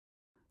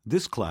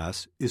This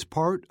class is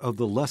part of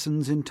the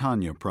Lessons in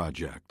Tanya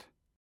project.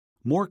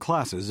 More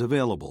classes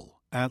available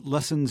at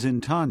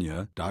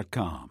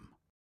lessonsintanya.com.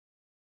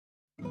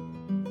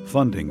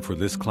 Funding for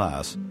this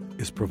class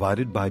is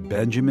provided by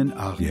Benjamin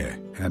Aryeh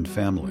and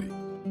family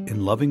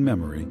in loving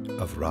memory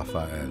of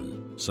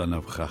Raphael, son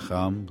of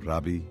Chacham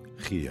Rabbi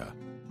Chia.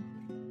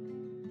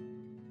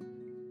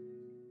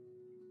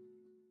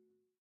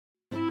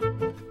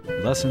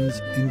 Lessons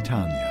in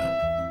Tanya.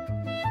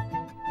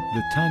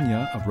 The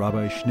Tanya of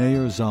Rabbi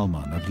Schneur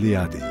Zalman of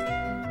Liadi,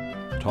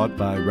 taught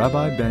by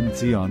Rabbi Ben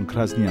Zion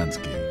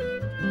Krasniansky.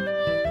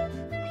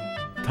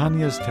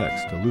 Tanya's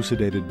text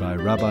elucidated by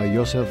Rabbi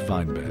Yosef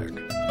Weinberg.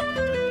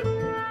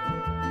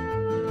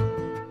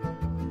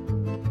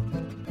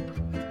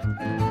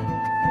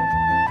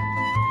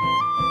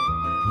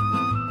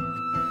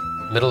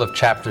 Middle of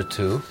chapter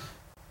 2,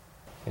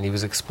 and he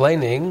was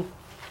explaining,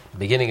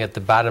 beginning at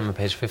the bottom of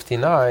page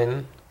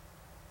 59,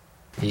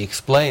 he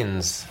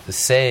explains the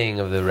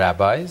saying of the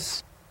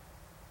rabbis,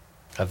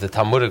 of the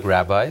Talmudic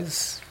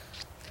rabbis,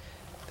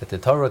 that the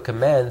Torah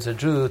commands a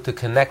Jew to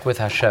connect with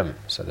Hashem.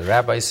 So the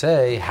rabbis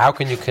say, how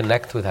can you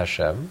connect with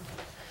Hashem?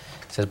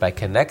 It says by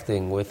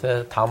connecting with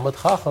a Talmud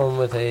Chacham,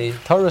 with a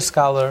Torah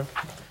scholar,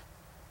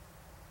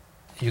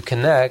 you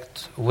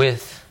connect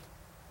with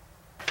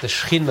the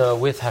Shekhinah,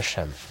 with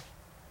Hashem.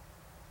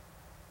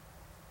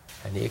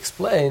 And he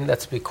explained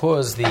that's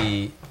because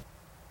the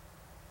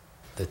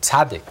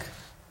tzaddik,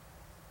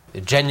 the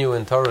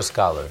genuine Torah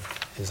scholar,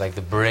 is like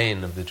the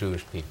brain of the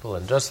Jewish people,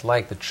 and just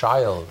like the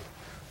child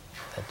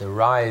that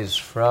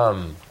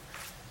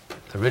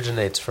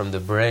originates from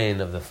the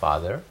brain of the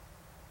father,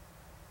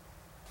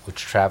 which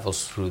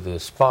travels through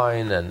the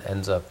spine and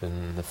ends up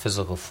in the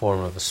physical form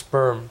of a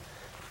sperm,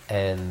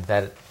 and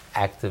that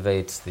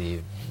activates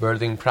the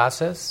birthing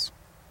process,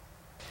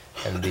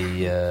 and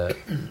the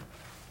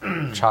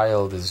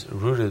child is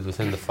rooted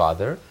within the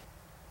father,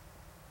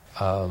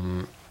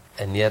 and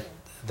yet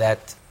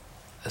that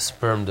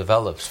sperm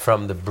develops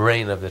from the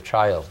brain of the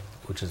child,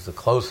 which is the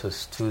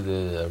closest to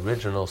the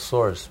original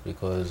source,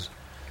 because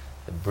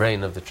the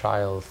brain of the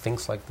child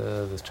thinks like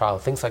the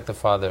child thinks like the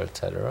father,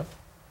 etc.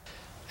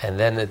 And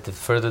then it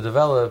further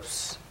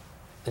develops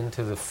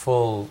into the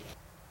full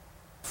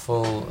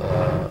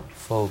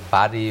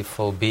body,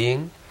 full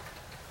being,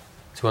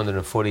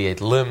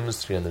 248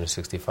 limbs,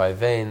 365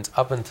 veins,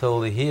 up until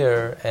the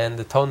ear and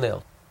the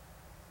toenail.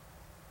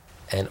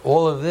 And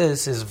all of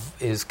this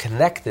is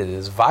connected,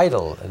 is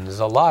vital, and is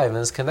alive, and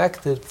is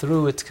connected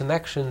through its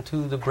connection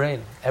to the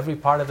brain. Every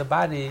part of the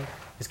body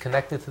is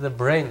connected to the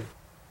brain.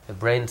 The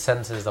brain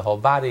senses the whole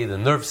body, the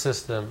nerve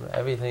system,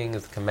 everything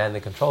is the command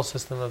and control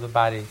system of the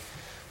body.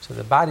 So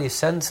the body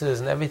senses,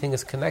 and everything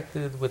is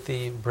connected with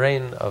the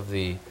brain of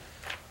the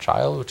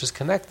child, which is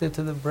connected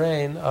to the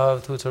brain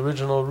to its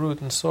original root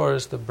and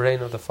source, the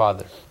brain of the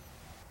father.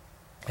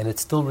 And it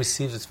still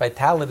receives its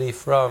vitality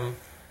from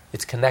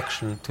its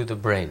connection to the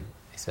brain.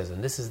 He says,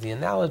 and this is the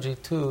analogy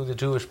to the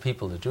Jewish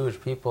people. The Jewish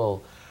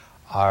people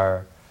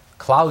are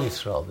Klal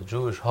Yisrael, the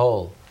Jewish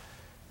whole.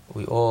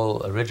 We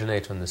all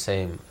originate from the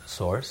same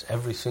source.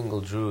 Every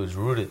single Jew is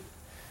rooted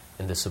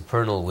in the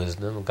supernal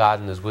wisdom. God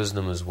and His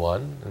wisdom is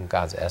one, in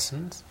God's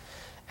essence.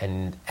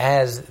 And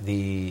as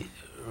the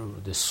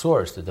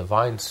source, the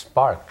divine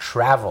spark,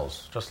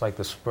 travels, just like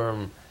the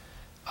sperm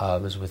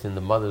is within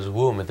the mother's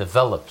womb, it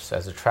develops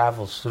as it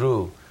travels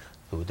through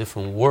the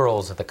different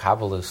worlds that the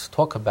Kabbalists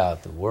talk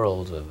about, the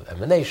worlds of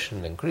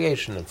emanation and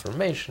creation and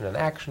formation and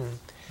action.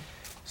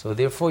 So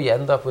therefore you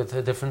end up with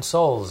different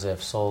souls. You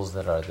have souls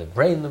that are the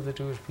brain of the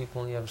Jewish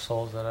people, and you have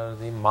souls that are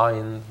the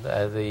mind,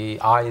 the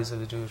eyes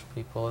of the Jewish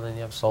people, and then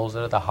you have souls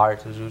that are the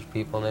heart of the Jewish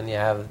people, and then you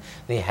have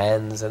the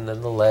hands, and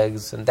then the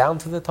legs, and down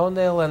to the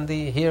toenail and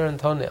the ear and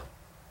toenail.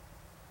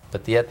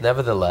 But yet,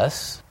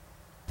 nevertheless,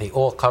 they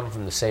all come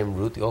from the same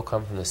root, they all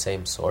come from the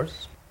same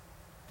source,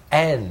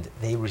 and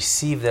they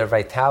receive their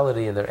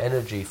vitality and their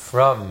energy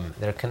from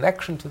their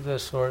connection to their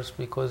source,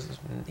 because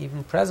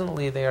even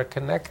presently they are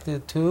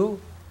connected to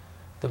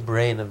the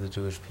brain of the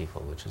Jewish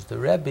people, which is the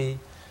Rebbe,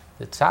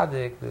 the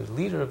Tzaddik, the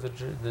leader of the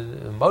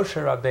Moshe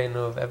Rabbeinu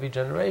of every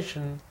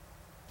generation,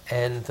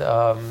 and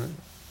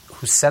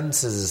who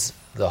senses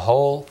the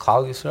whole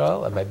Klal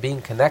Yisrael, and by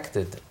being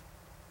connected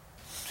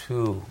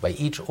by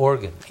each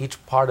organ,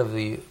 each part of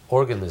the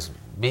organism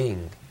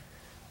being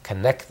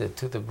connected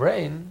to the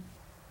brain,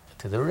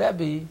 to the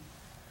Rebbe,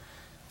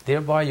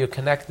 thereby you're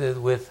connected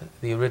with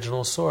the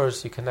original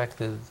source, you're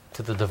connected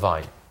to the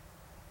divine.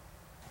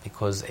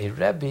 Because a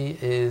Rebbe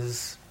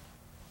is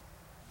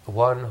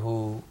one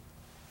who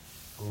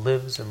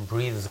lives and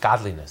breathes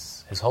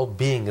godliness. His whole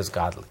being is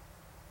godly.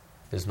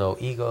 There's no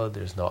ego,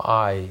 there's no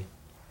I.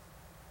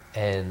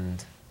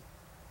 And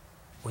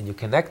when you're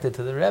connected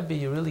to the Rebbe,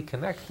 you're really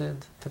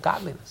connected to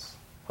godliness.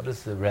 What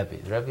is the Rebbe?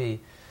 The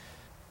Rebbe,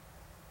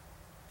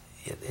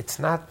 it's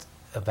not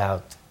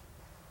about,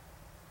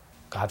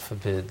 God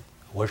forbid,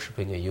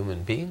 worshipping a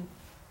human being.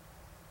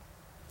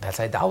 That's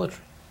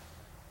idolatry.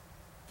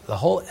 The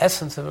whole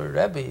essence of a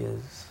Rebbe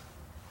is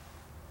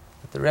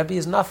that the Rebbe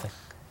is nothing.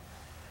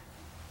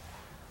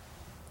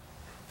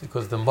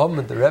 Because the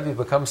moment the Rebbe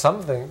becomes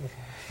something,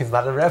 he's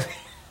not a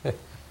Rebbe.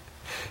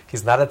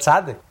 He's not a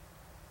tzaddik.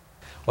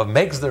 What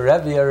makes the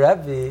Rebbe a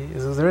Rebbe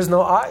is there is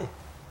no I.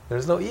 There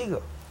is no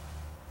ego.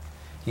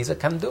 He's a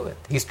conduit.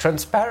 He's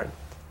transparent.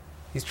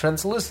 He's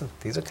translucent.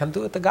 He's a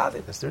conduit to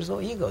godliness. There is no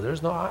ego. There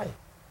is no I.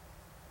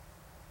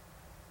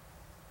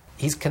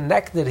 He's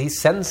connected. He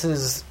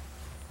senses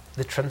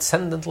the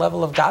transcendent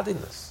level of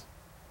godliness.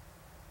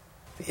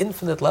 The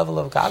infinite level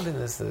of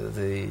godliness,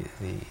 the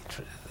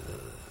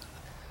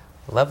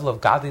level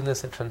of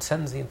godliness that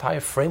transcends the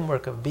entire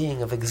framework of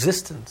being, of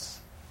existence.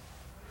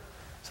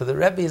 So the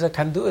Rebbe is a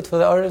conduit for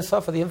the Or Ein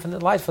Sof, for the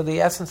infinite light, for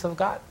the essence of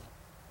God.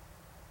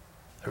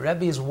 The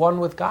Rebbe is one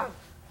with God.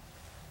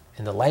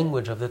 In the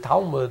language of the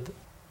Talmud,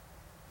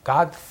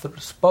 God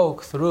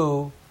spoke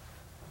through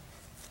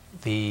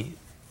the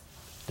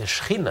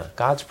Shekhinah.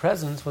 God's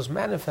presence was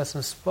manifest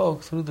and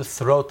spoke through the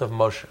throat of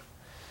Moshe.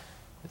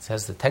 It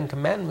says the 10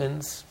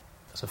 Commandments.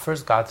 So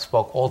first God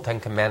spoke all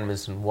 10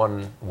 Commandments in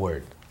one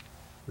word,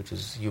 which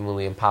is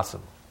humanly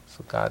impossible.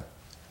 So God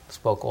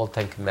spoke all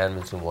 10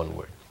 Commandments in one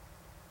word.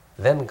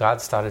 Then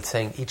God started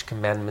saying each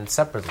commandment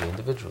separately,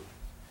 individually.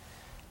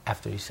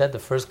 After he said the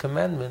first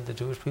commandment, the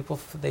Jewish people,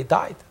 they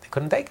died. They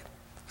couldn't take it.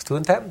 It was too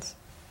intense.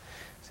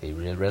 So he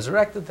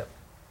resurrected them.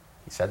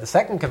 He said the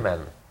second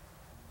commandment.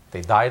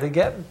 They died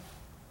again.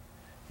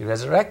 He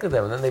resurrected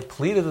them. And then they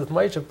pleaded with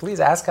Moshe, please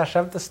ask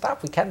Hashem to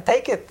stop. We can't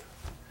take it.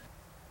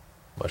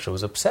 Moshe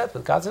was upset,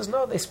 but God says,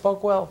 no, they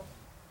spoke well.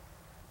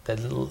 The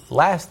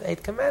last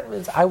 8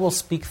 commandments, I will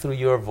speak through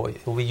your voice.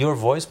 It will be your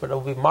voice, but it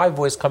will be my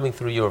voice coming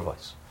through your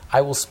voice. I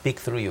will speak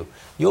through you.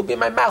 You'll be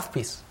my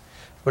mouthpiece.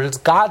 But it's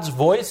God's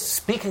voice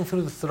speaking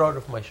through the throat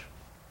of Moshe.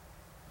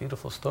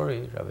 Beautiful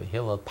story, Rabbi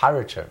Hillel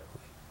Paritcher,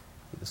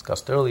 we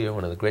discussed earlier,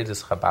 one of the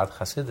greatest Chabad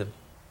Hasidim.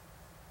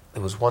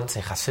 There was once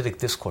a Hasidic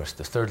discourse,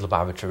 the third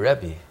Lubavitcher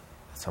Rebbe,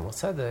 Tzemach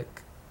Tzedek,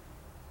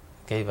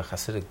 gave a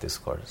Hasidic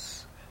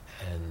discourse.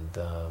 And,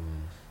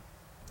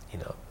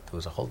 there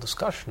was a whole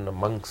discussion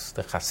amongst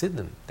the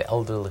Hasidim, the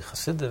elderly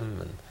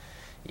Hasidim, and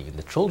even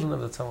the children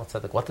of the Tzemach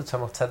Tzedek, what the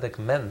Tzemach Tzedek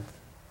meant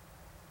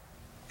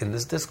in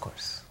this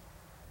discourse.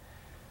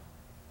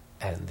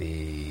 And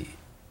the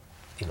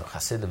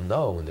Hasidim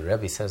know when the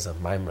Rebbe says a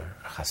Maimer,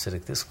 a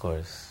Hasidic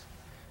discourse,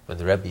 when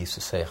the Rebbe used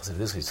to say a Hasidic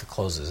discourse, he used to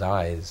close his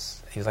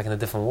eyes. He was like in a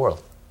different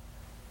world.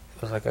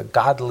 It was like a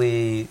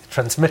godly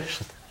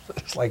transmission.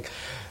 It's like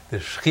the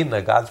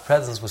Shekhinah, God's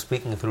presence, was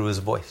speaking through his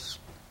voice.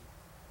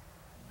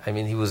 I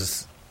mean,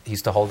 he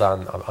used to hold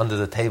on under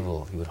the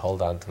table. He would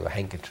hold on to a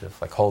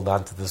handkerchief, like hold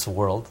on to this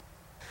world,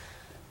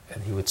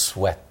 and he would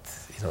sweat.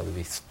 There'd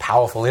be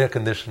powerful air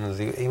conditioners.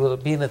 He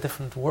would be in a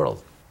different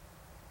world.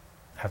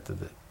 After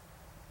the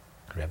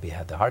Rebbe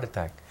had the heart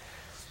attack,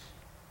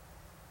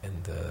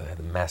 and had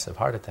a massive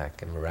heart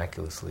attack, and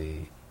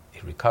miraculously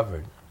he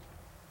recovered.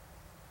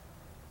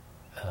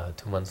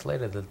 2 months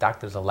later, the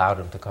doctors allowed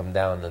him to come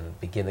down and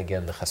begin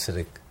again the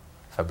Hasidic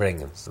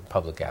Farbrengens, the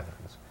public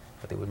gatherings,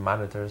 but they would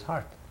monitor his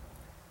heart.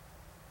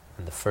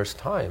 And the first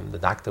time, the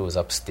doctor was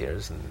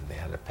upstairs, and they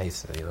had a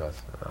pace,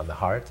 on the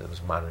heart that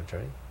was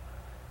monitoring.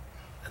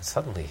 And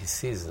suddenly he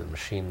sees the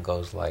machine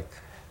goes like,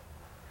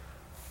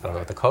 I don't know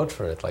what the code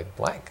for it, like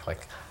blank.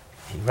 Like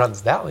he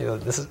runs down,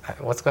 this is,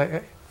 what's going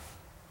on?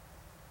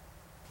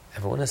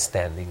 Everyone is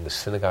standing, the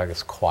synagogue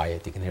is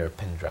quiet, you can hear a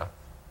pin drop.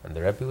 And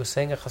the Rebbe was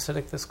saying a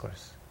Hasidic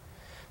discourse.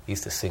 He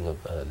used to sing a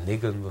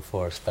nigun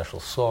before, a special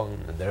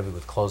song, and the Rebbe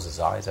would close his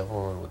eyes,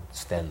 everyone would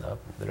stand up.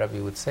 The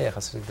Rebbe would say a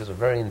Hasidic discourse,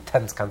 very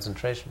intense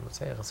concentration, would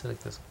say a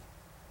Hasidic discourse.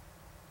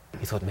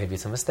 He thought maybe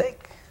it's a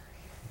mistake.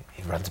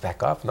 He runs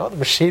back up. No, the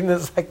machine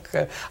is like,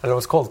 I don't know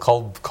what's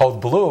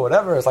called blue or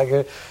whatever. It's like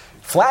a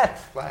flat.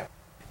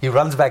 He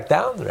runs back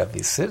down. The Rebbe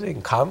is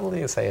sitting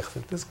calmly and saying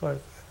Hasidic discourse.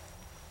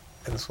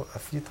 And so a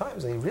few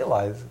times he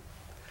realized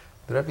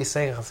the Rebbe is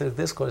saying Hasidic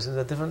discourse in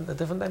a different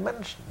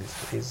dimension.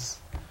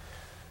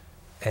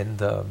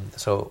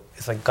 So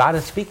it's like God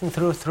is speaking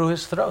through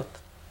his throat.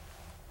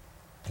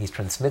 He's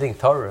transmitting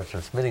Torah,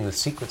 transmitting the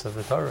secrets of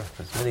the Torah,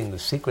 transmitting the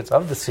secrets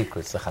of the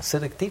secrets, the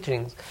Hasidic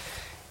teachings.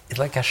 It's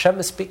like Hashem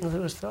is speaking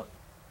through his throat.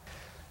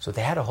 So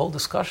they had a whole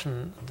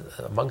discussion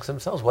amongst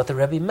themselves what the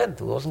Rebbe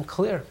meant. It wasn't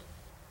clear.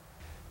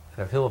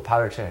 Rav Hillel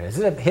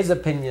Paritcher, his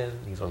opinion,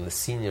 he's one of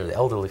the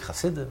elderly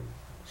Hasidim,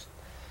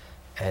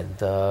 and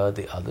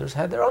the others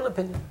had their own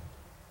opinion.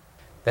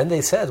 Then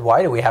they said,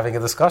 why are we having a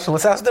discussion?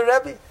 Let's ask the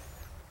Rebbe.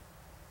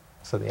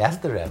 So they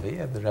asked the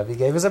Rebbe, and the Rebbe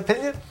gave his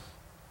opinion,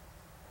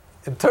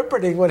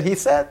 interpreting what he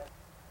said.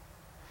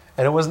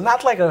 And it was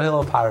not like Rav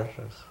Hillel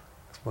Paritcher's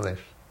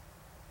explanation.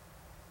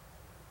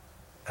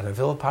 And Rav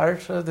Hillel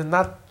Paritcher did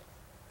not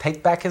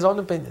take back his own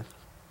opinion.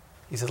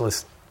 He said,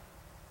 listen,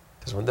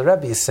 because when the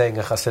Rebbe is saying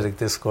a Hasidic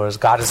discourse,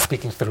 God is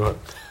speaking through him.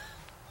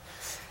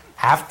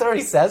 After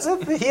he says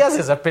it, he has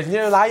his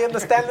opinion, and I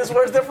understand his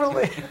words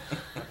differently.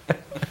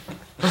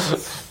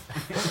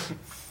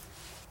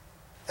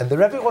 And the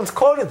Rebbe once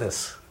quoted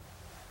this.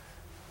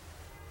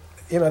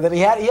 That he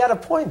had a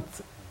point.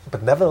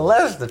 But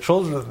nevertheless, the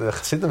children of the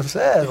Chassidim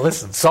said,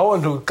 listen,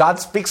 someone who God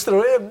speaks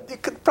through him, you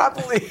could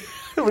probably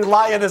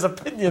rely on his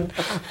opinion,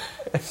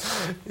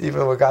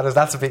 even when God is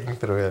not speaking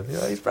through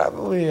him. He's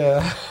probably...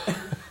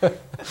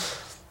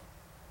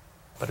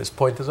 But his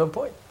point is on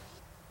point.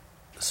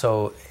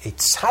 So a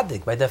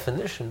tzaddik, by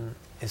definition,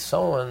 is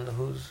someone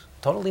who's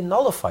totally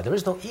nullified. There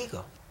is no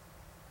ego.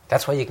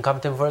 That's why you can come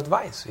to him for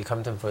advice. You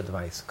come to him for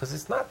advice. Because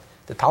it's not...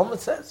 The Talmud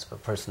says, if a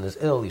person is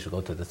ill, you should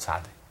go to the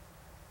tzaddik.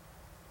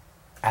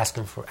 Ask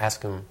him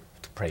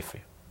to pray for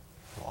you.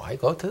 Why?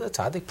 Go to the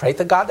tzaddik. Pray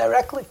to God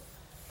directly.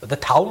 But the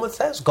Talmud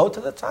says, go to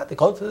the tzaddik.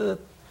 Go to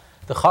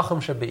the Chacham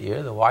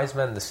Shabeir, the wise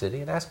man in the city,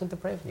 and ask him to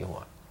pray for you.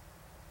 Why?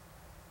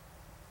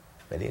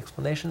 Many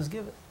explanations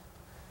given.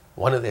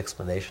 One of the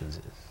explanations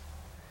is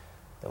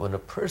that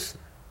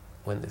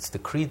when it's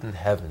decreed in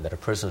heaven that a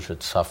person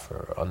should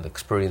suffer or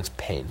experience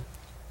pain,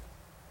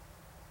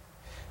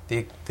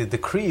 the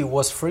decree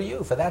was for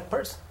you, for that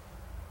person.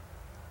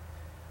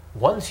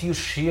 Once you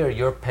share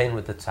your pain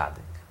with the tzaddik,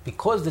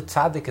 because the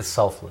tzaddik is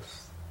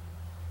selfless,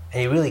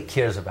 and he really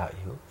cares about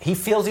you, he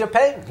feels your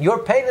pain. Your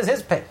pain is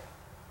his pain.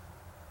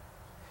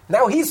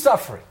 Now he's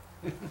suffering.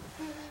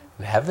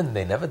 In heaven,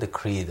 they never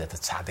decree that the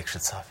tzaddik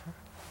should suffer.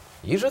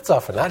 You should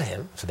suffer, not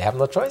him. So they have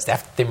no choice.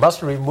 They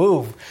must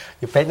remove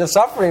your pain and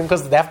suffering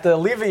because they have to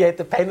alleviate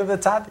the pain of the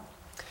tzaddik.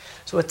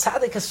 So a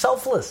tzaddik is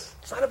selfless.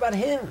 It's not about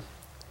him.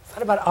 It's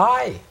not about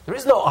I. There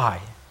is no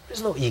I. There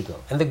is no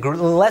ego. And the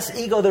less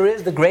ego there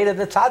is, the greater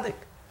the tzaddik.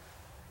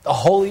 The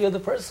holier the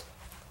person.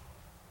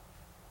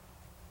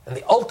 And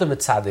the ultimate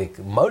tzaddik,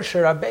 Moshe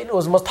Rabbeinu,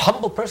 was the most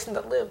humble person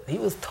that lived. He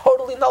was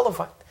totally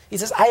nullified. He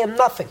says, I am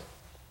nothing.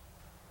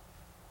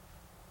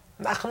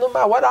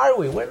 What are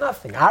we? We're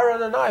nothing.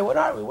 Aaron and I, what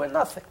are we? We're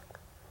nothing.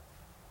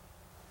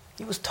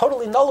 He was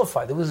totally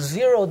nullified. There was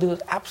zero, there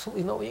was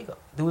absolutely no ego.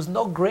 There was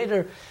no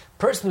greater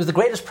person. He was the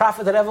greatest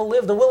prophet that ever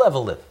lived and will ever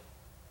live.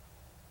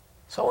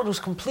 Someone who's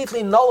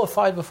completely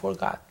nullified before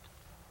God.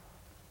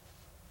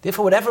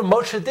 Therefore, whatever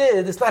Moshe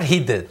did, it's not he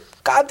did.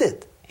 God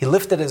did. He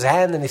lifted his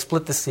hand and he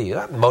split the sea.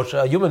 Not Moshe,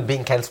 a human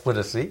being can't split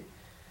a sea.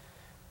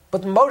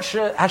 But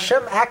Moshe,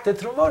 Hashem acted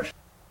through Moshe.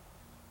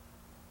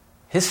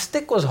 His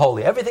stick was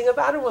holy. Everything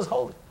about him was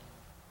holy.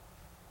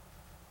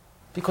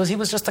 Because he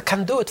was just a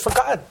conduit for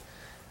God.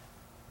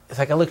 It's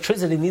like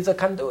electricity needs a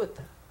conduit.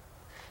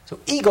 So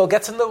ego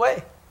gets in the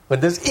way. When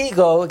there's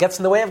ego, it gets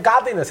in the way of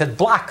godliness. It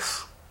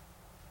blocks.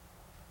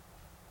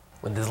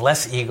 When there's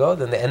less ego,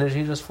 then the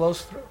energy just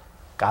flows through.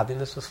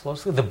 Godliness just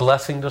flows through. The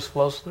blessing just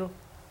flows through.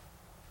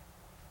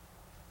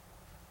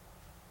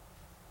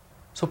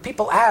 So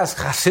people ask,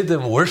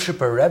 Hasidim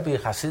worship a Rebbe,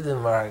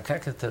 Hasidim are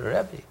connected to the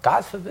Rebbe.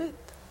 God forbid.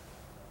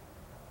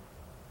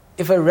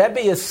 If a Rebbe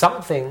is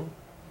something,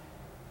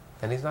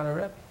 then he's not a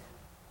Rebbe.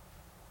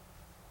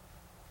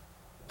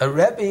 A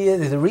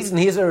Rebbe, the reason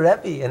he's a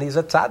Rebbe and he's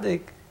a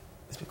tzaddik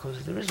is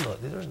because there is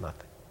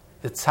nothing.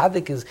 The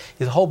tzaddik is,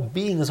 his whole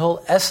being, his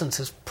whole essence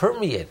is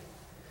permeated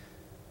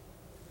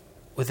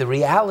with the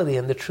reality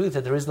and the truth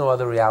that there is no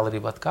other reality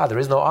but God. There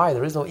is no I,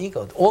 there is no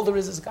ego. All there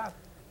is God.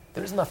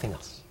 There is nothing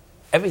else.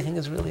 Everything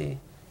is really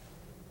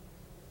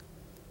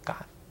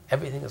God.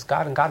 Everything is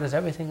God, and God is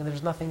everything, and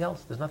there's nothing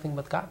else. There's nothing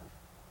but God.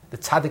 The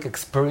tzaddik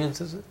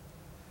experiences it,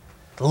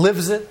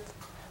 lives it,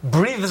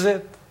 breathes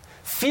it,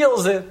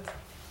 feels it,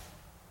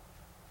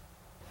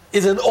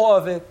 is in awe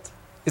of it,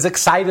 is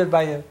excited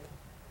by it,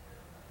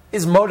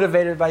 is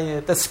motivated by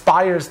it,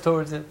 aspires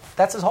towards it.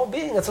 That's his whole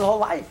being, that's his whole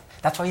life.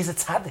 That's why he's a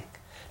tzaddik.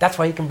 That's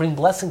why he can bring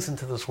blessings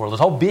into this world. His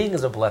whole being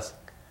is a blessing.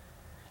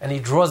 And he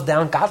draws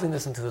down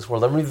godliness into this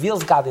world and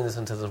reveals godliness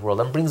into this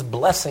world and brings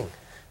blessing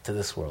to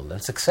this world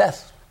and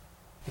success.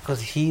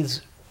 Because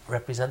he's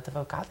representative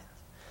of godliness.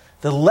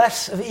 The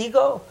less of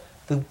ego,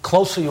 the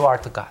closer you are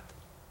to God.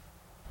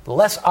 The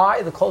less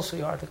I, the closer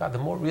you are to God, the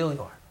more real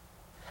you are.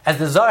 As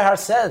the Zohar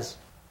says,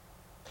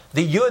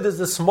 the Yud is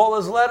the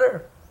smallest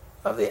letter,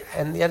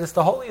 and yet it's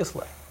the holiest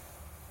letter.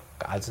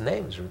 God's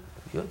name is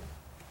Yud.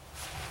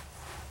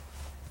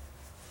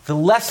 The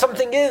less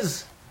something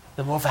is,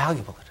 the more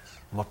valuable it is,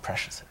 the more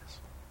precious it is.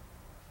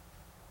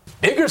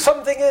 The bigger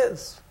something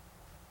is,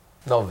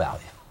 no value.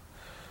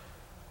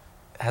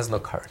 It has no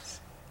currency.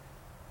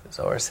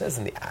 Zohar says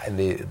it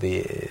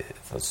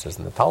says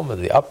in the Talmud,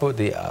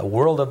 the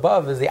world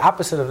above is the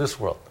opposite of this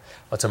world.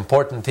 What's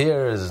important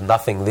here is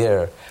nothing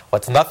there.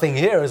 What's nothing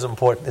here is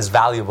important, is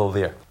valuable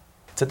there.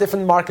 It's a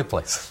different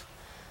marketplace.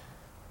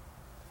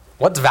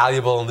 What's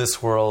valuable in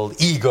this world?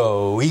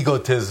 Ego,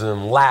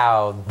 egotism,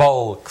 loud,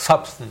 bulk,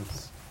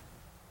 substance.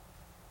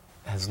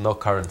 It has no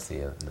currency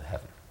in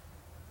heaven.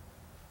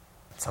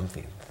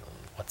 Something.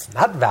 What's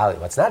not value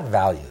in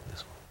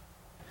this world?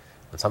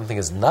 When something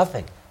is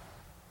nothing,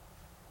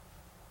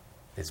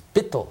 it's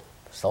bittul,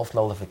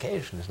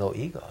 self-nullification, there's no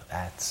ego.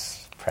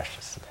 That's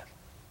precious to them.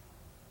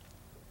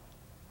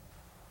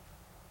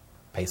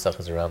 Pesach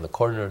is around the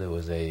corner. There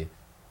was I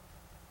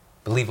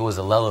believe it was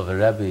a Lel of a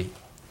Rebbe,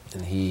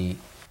 and he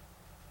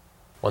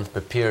once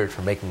prepared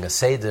for making a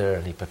Seder,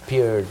 and he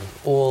prepared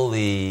all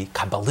the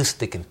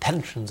Kabbalistic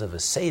intentions of a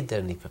Seder,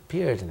 and he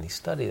prepared, and he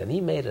studied, and he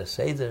made a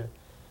Seder.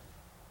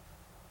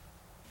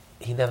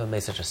 He never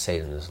made such a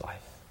Seder in his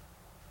life.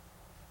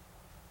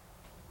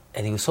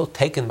 And he was so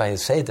taken by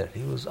his Seder.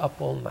 He was up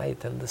all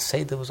night, and the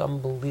Seder was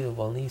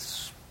unbelievable. And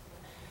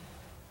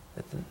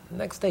the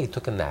next day he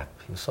took a nap.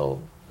 He was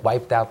so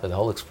wiped out by the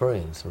whole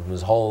experience, from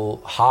his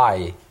whole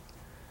high,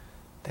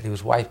 that he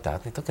was wiped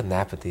out. And he took a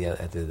nap at the end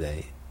of the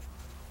day,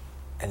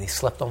 and he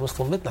slept almost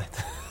till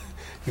midnight.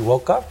 He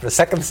woke up, the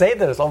second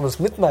Seder, it's almost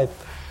midnight.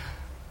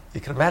 You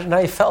can imagine how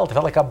he felt. He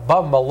felt like a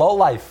bum, a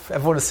lowlife.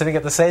 Everyone is sitting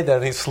at the Seder,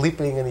 and he's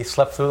sleeping, and he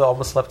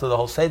almost slept through the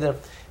whole Seder.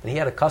 And he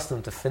had a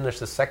custom to finish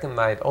the second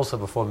night also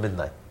before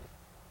midnight.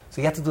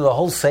 So he had to do the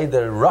whole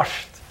Seder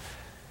rushed.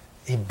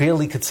 He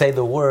barely could say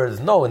the words,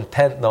 no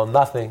intent, no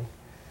nothing.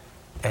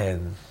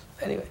 And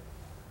anyway,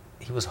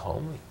 he was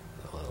home.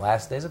 The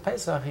last days of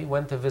Pesach, he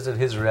went to visit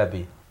his Rebbe.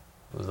 It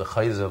was the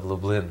Chayz of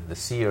Lublin, the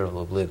seer of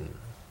Lublin,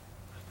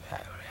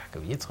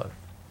 Yaakov Yitzchak.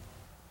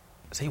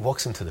 So he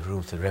walks into the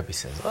room to the Rebbe,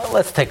 says, well,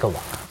 let's take a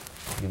look.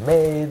 You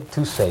made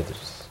 2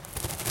 Seders.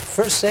 The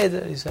first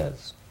Seder, he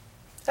says,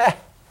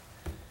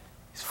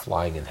 he's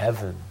flying in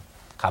heaven.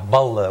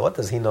 Kabbalah, what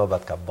does he know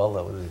about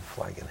Kabbalah? What is he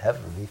flying in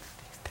heaven? He's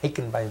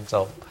taken by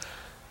himself.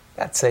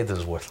 That Seder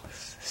is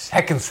worthless.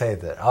 Second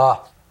Seder,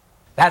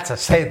 that's a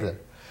Seder.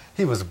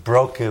 He was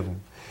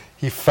broken.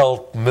 He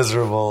felt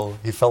miserable.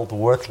 He felt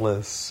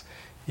worthless.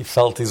 He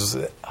felt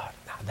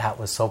that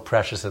was so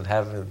precious in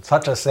heaven.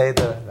 Such a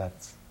Seder.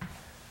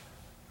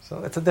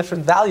 So it's a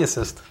different value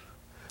system.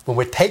 When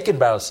we're taken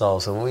by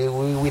ourselves and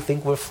we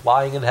think we're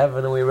flying in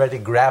heaven and we're ready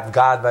to grab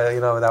God by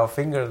with our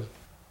fingers.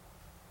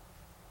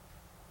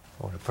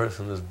 Or the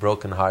person is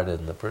brokenhearted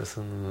and the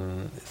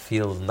person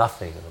feels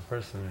nothing and the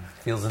person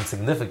feels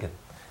insignificant.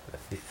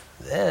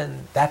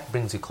 Then that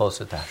brings you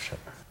closer to Hashem.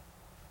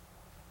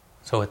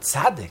 So a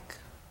tzaddik,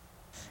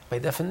 by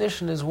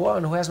definition, is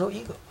one who has no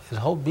ego. His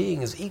whole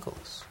being is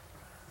egoless.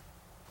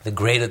 The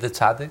greater the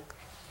tzaddik,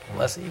 the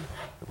less ego,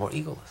 the more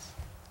egoless.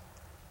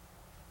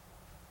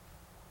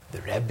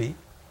 The Rebbe,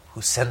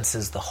 who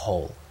senses the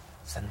whole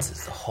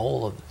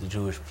of the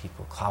Jewish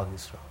people, Klal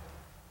Yisrael.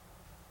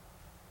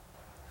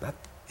 Not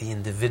the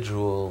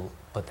individual,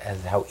 but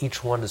as how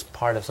each one is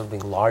part of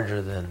something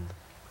larger than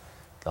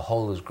the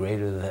whole is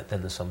greater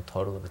than the sum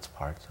total of its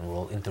parts, and we're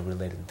all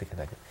interrelated and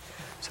interconnected.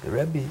 So the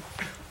Rebbe,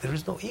 there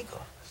is no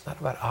ego. It's not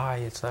about I,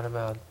 it's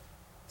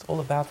all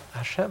about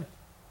Hashem.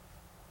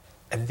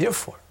 And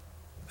therefore,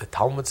 the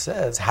Talmud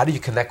says, how do you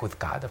connect with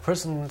God? A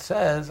person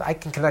says, I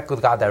can connect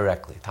with God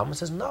directly. The Talmud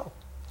says, no.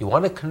 You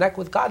want to connect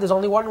with God? There's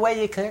only one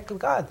way you connect with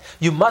God.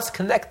 You must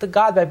connect to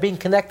God by being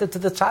connected to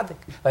the tzaddik,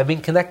 by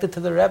being connected to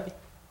the Rebbe.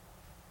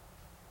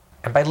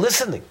 And by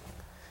listening.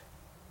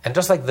 And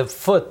just like the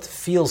foot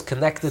feels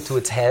connected to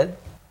its head,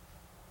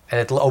 and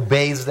it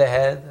obeys the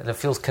head, and it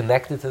feels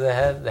connected to the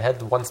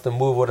head wants to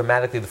move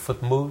automatically, the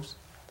foot moves.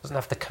 It doesn't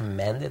have to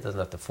command it, doesn't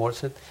have to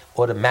force it.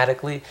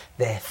 Automatically,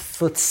 the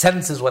foot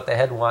senses what the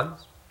head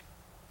wants.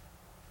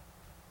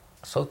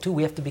 So too,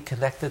 we have to be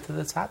connected to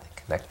the tzaddik,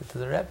 connected to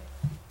the Rebbe.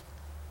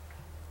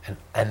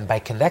 And by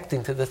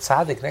connecting to the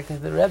tzaddik, connecting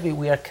to the Rebbe,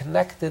 we are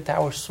connected to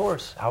our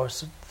source,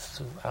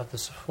 the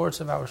source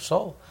of our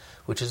soul,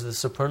 which is the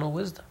supernal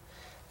wisdom.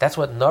 That's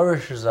what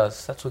nourishes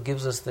us. That's what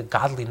gives us the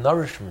godly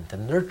nourishment, the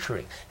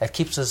nurturing. That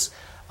keeps us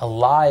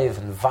alive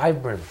and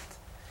vibrant.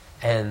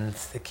 And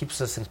it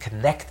keeps us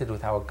connected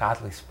with our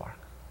godly spark.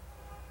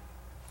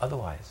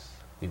 Otherwise,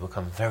 we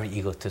become very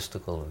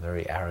egotistical and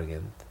very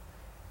arrogant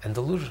and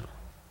delusional.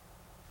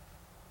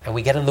 And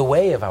we get in the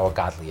way of our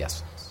godly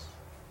essence.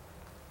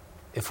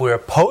 If we're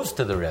opposed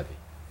to the Rebbe,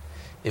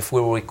 if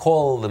we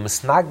call the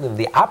misnagdim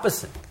the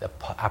opposite, the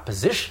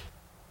opposition,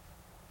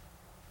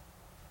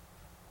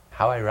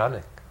 how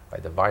ironic, by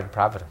divine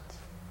providence.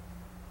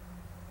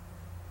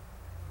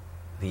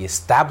 The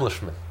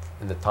establishment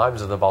in the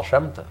times of the Baal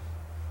Shem Tov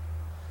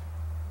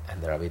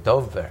and the Rabbi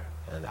Dovber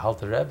and the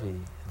Alter Rebbe,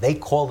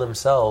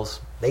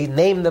 they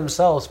name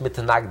themselves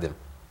Mitnagdim,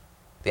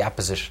 the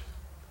opposition.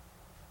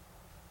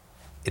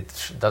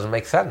 It doesn't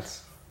make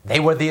sense. They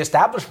were the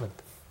establishment.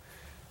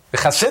 The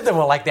Hasidim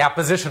were like the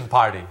opposition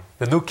party,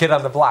 the new kid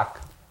on the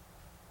block.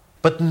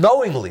 But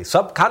knowingly,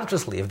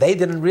 subconsciously, if they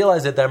didn't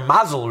realize it, their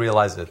mazel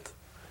realized it.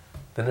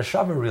 The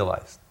neshama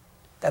realized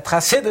that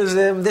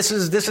Hasidism, this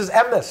is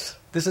emes,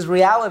 this is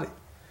reality.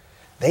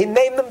 They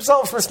name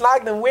themselves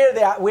Misnagdim.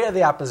 We're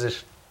the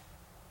opposition.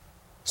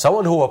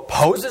 Someone who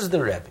opposes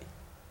the Rebbe,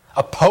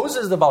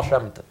 opposes the Baal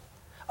Shem Tov,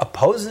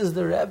 opposes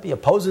the Rebbe,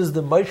 opposes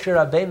the Moshe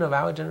Rabbeinu of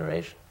our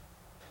generation,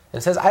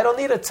 and says, I don't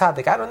need a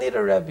tzaddik, I don't need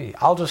a Rebbe.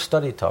 I'll just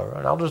study Torah,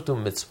 and I'll just do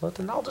mitzvot,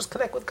 and I'll just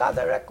connect with God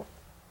directly.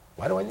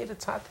 Why do I need a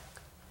tzaddik?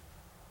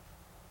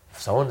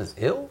 If someone is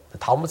ill, the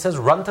Talmud says,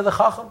 run to the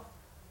Chacham.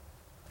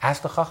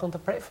 Ask the Chacham to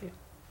pray for you.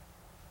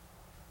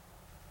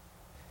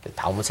 The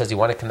Talmud says you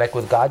want to connect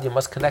with God, you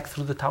must connect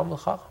through the Talmud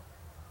Chacham.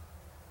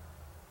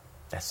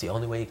 That's the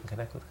only way you can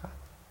connect with God.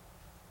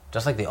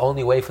 Just like the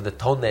only way for the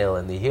toenail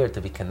and the ear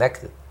to be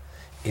connected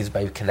is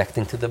by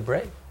connecting to the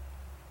brain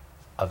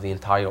of the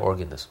entire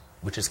organism,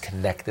 which is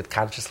connected,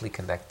 consciously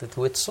connected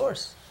to its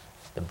source,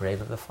 the brain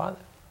of the Father.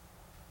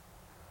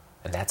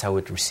 And that's how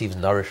it receives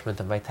nourishment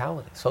and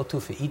vitality. So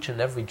too for each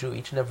and every Jew,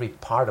 each and every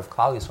part of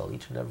Klal Yisrael,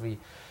 each and every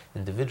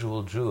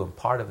individual Jew and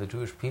part of the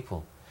Jewish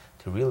people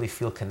to really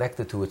feel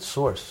connected to its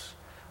source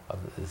of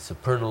the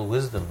supernal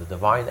wisdom, the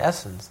divine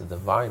essence, the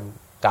divine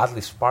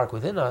godly spark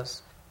within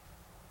us,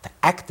 to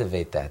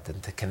activate that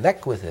and to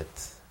connect with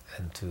it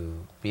and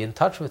to be in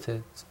touch with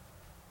it,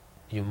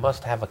 you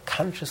must have a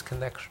conscious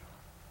connection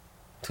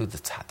to the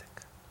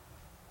tzaddik.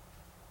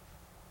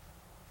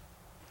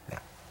 Now,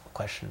 the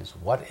question is,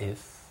 what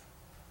if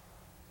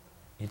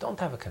you don't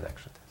have a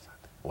connection to the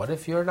tzaddik? What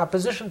if you're in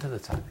opposition to the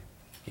tzaddik?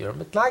 You're a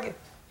mitnagid.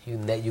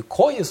 You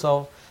call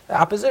yourself the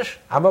opposition.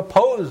 I'm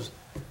opposed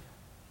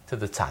to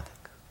the tzaddik.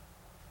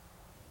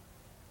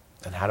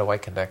 And how do I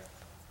connect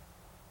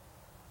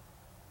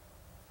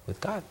with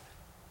God?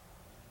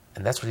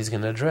 And that's what he's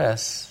going to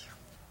address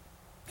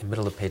in the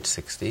middle of page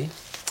 60.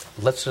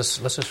 Let's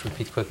just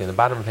repeat quickly. In the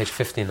bottom of page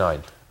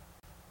 59.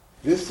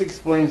 This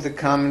explains the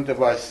comment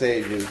of our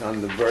sages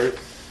on the verse,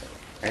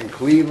 "And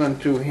cleave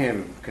unto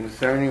him,"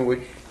 concerning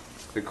which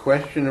the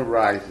question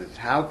arises,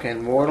 how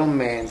can mortal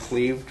man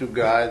cleave to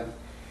God?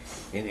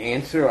 In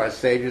answer, our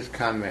sages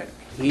comment,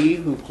 he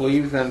who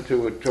cleaves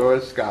unto a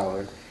Torah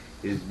scholar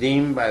is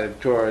deemed by the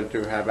Torah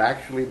to have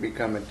actually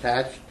become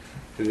attached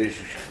to the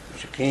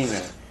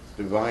Shekinah,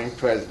 divine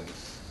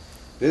presence.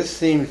 This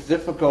seems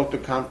difficult to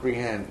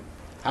comprehend.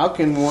 How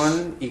can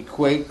one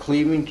equate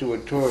cleaving to a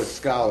Torah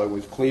scholar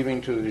with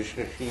cleaving to the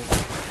Shekinah?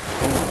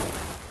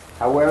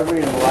 However,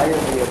 in light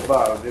of the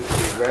above, this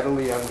is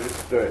readily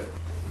understood.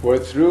 For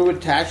through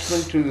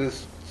attachment to the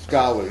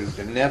scholars,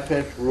 the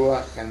nefesh,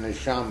 ruach, and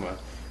neshama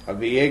of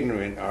the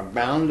ignorant are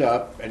bound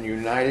up and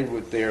united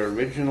with their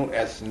original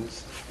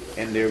essence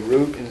and their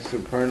root in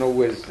supernal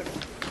wisdom,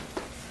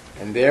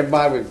 and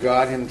thereby with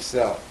God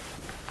himself.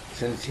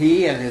 Since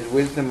he and his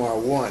wisdom are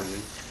one,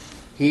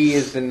 he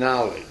is the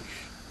knowledge.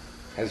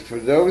 As for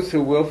those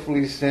who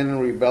willfully sin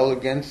and rebel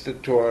against the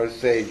Torah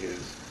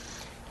sages,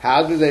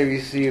 how do they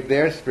receive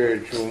their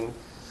spiritual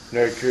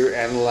nurture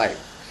and life?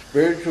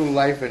 Spiritual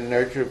life and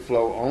nurture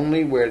flow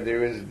only where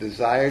there is a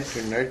desire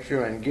to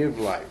nurture and give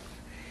life.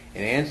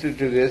 In answer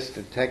to this,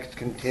 the text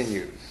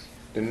continues.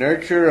 The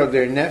nurture of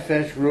their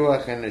nefesh,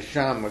 ruach, and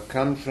neshama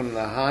comes from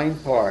the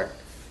hind part,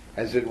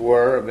 as it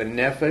were, of the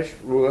nefesh,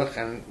 ruach,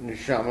 and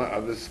neshama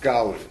of the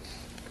scholars.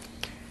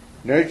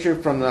 Nurture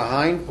from the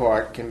hind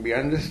part can be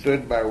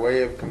understood by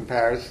way of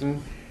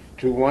comparison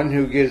to one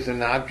who gives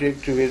an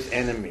object to his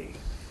enemy,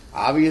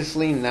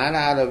 obviously not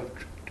out of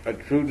a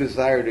true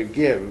desire to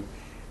give,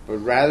 but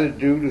rather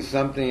due to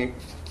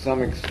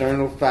some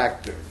external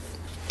factor.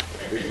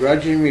 The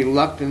grudging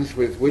reluctance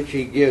with which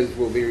he gives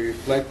will be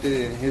reflected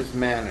in his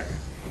manner.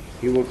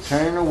 He will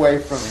turn away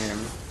from him,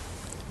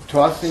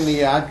 tossing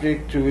the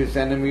object to his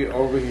enemy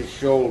over his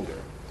shoulder.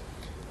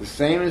 The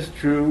same is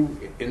true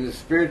in the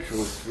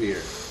spiritual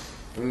sphere.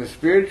 When the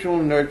spiritual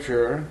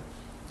nurture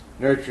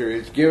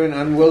is given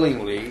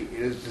unwillingly, it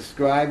is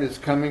described as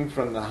coming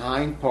from the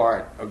hind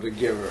part of the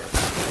giver,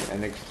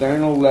 an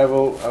external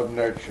level of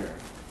nurture.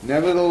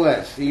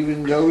 Nevertheless,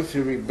 even those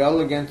who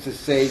rebel against the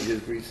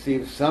sages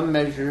receive some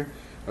measure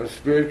of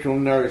spiritual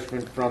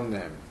nourishment from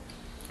them.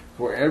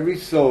 For every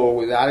soul,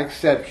 without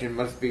exception,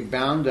 must be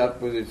bound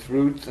up with its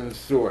roots and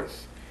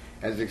source.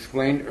 As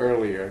explained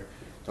earlier,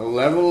 the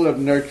level of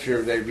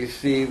nurture they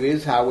receive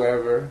is,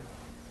 however,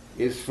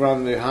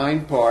 from the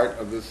hind part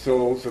of the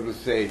souls of the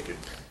sages.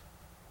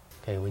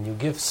 Okay, when you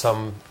give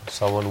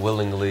someone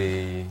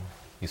willingly,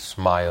 you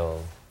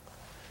smile,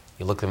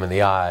 you look them in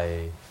the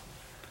eye,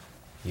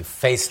 you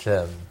face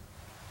them.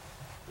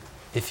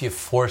 If you're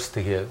forced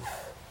to give,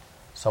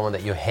 someone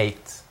that you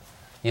hate,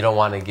 you don't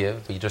want to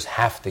give, but you just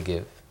have to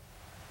give,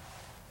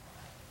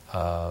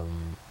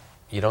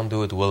 you don't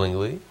do it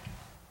willingly.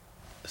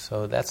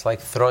 So that's like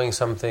throwing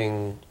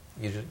something,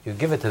 you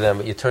give it to them,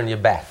 but you turn your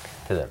back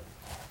to them.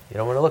 You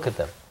don't want to look at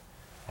them.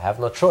 I have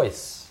no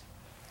choice.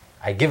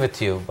 I give it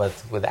to you, but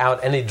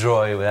without any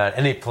joy, without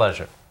any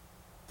pleasure.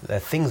 There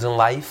are things in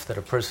life that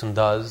a person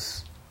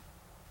does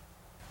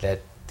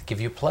that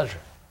give you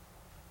pleasure.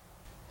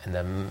 And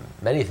there are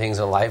many things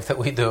in life that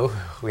we do,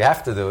 we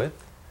have to do it,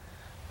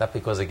 not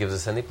because it gives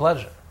us any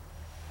pleasure.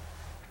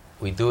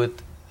 We do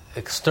it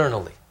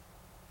externally.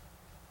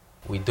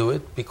 We do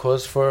it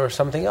because for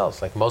something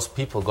else. Like most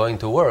people, going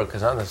to work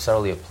is not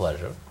necessarily a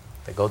pleasure.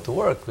 They go to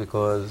work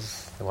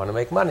because they want to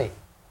make money.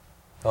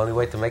 The only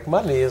way to make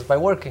money is by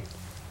working.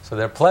 So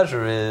their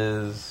pleasure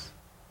is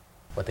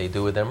what they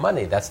do with their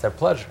money. That's their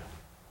pleasure.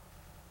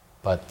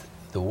 But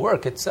the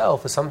work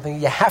itself is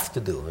something you have to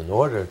do in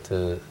order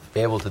to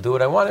be able to do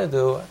what I want to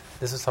do.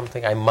 This is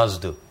something I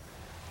must do.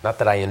 Not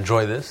that I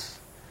enjoy this.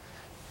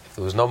 If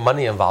there was no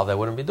money involved, I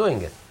wouldn't be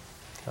doing it.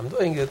 I'm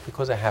doing it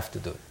because I have to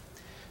do it.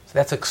 So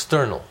that's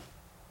external.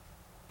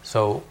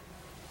 So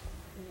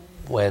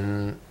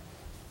when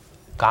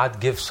God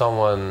gives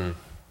someone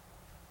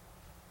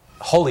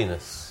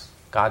holiness,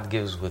 God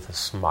gives with a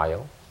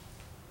smile,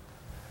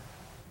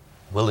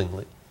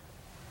 willingly.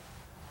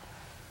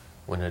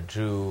 When a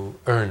Jew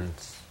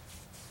earns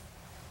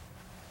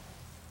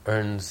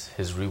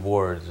his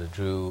rewards, a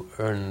Jew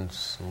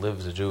earns and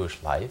lives a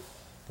Jewish life,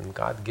 then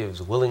God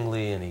gives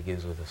willingly and he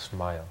gives with a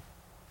smile.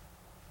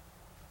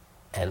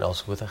 and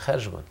also with a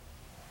cheshbon.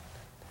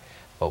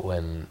 But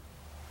when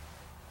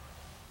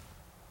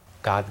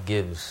God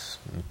gives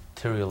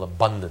material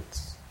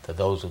abundance to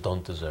those who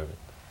don't deserve it,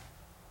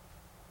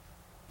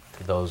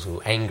 to those who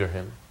anger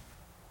Him,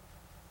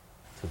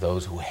 to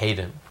those who hate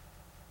Him,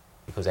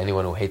 because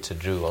anyone who hates a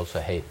Jew also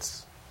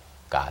hates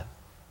God.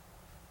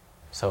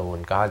 So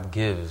when God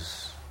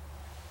gives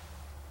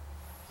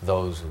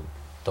those who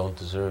don't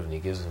deserve, and He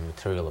gives them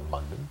material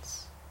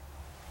abundance,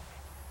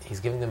 He's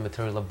giving them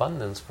material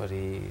abundance, but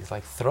He's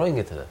like throwing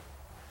it to them.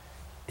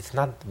 It's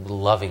not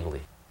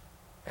lovingly.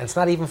 And it's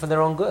not even for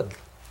their own good.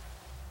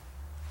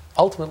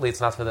 Ultimately, it's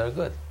not for their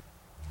good.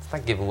 It's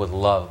not given with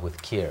love,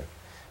 with care.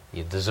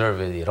 You deserve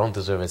it, you don't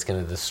deserve it, it's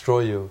going to destroy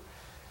you.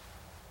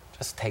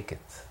 Just take it.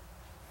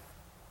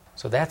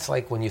 So that's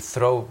like when you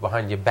throw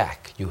behind your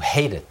back. You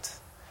hate it.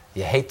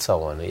 You hate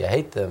someone, or you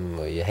hate them,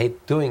 or you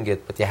hate doing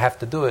it, but you have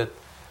to do it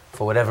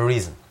for whatever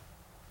reason.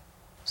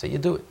 So you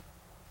do it.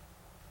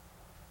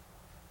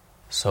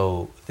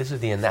 So this is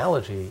the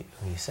analogy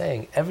when he's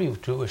saying every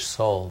Jewish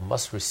soul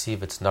must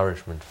receive its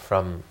nourishment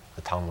from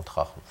the Talmud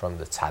Chacham, from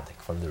the Tzaddik,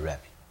 from the Rebbe.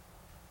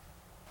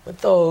 But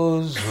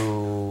those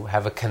who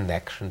have a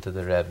connection to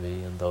the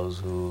Rebbe, and those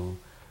who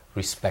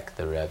respect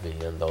the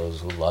Rebbe, and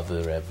those who love the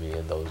Rebbe,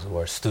 and those who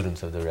are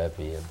students of the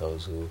Rebbe, and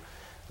those who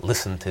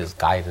listen to his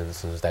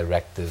guidance and his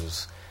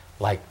directives,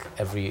 like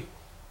every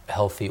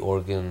healthy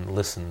organ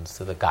listens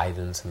to the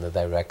guidance and the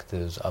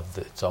directives of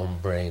its own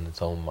brain,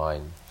 its own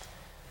mind.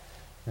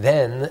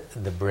 Then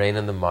the brain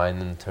and the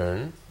mind in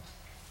turn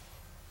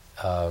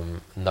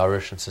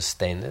nourish and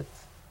sustain it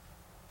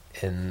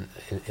in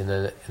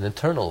an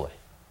eternal way,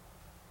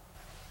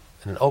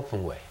 in an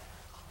open way,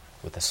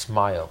 with a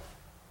smile.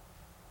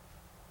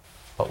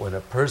 But when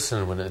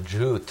a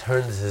Jew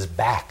turns his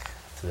back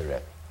to the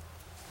Rebbe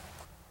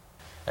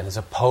and is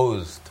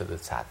opposed to the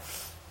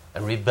Tzaddik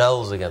and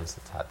rebels against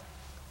the Tzaddik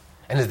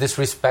and is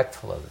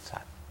disrespectful of the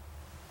Tzaddik,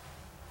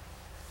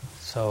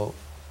 so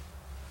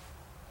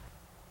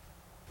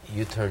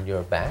you turn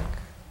your back,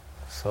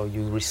 so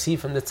you receive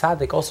from the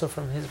Tzaddik also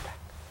from his back.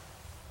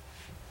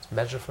 It's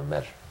measure for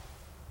measure.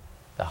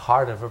 The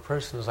heart of a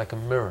person is like a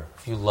mirror.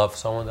 If you love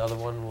someone, the other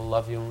one will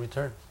love you in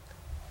return.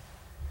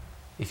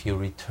 If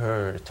you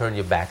turn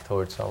your back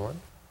towards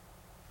someone,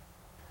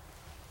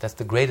 that's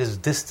the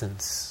greatest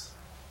distance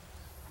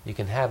you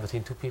can have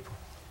between two people.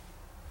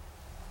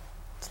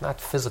 It's not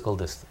physical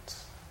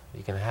distance.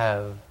 You can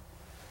have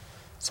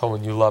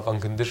someone you love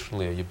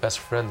unconditionally, or your best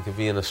friend could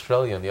be in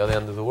Australia on the other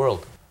end of the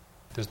world.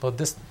 There's no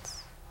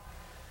distance.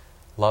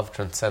 Love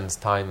transcends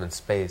time and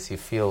space. You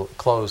feel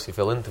close, you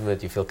feel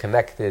intimate, you feel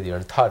connected, you're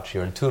in touch,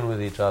 you're in tune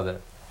with each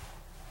other.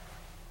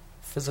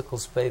 Physical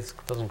space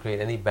doesn't create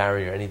any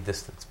barrier, any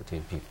distance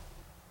between people.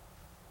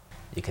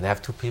 You can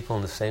have two people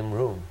in the same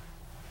room,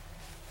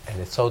 and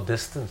it's so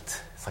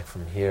distant. It's like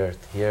from here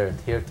to here and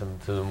here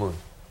to the moon.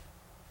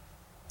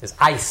 There's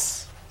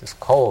ice, there's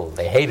cold,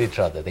 they hate each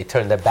other, they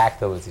turn their back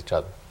towards each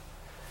other.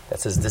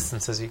 That's as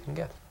distant as you can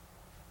get.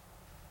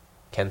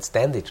 Can't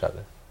stand each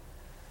other.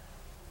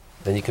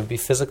 Then you can be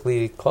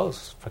physically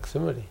close,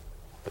 proximity,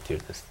 but you're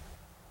distant.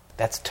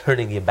 That's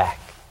turning your back.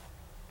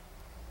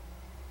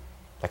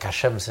 Like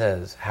Hashem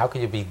says, how can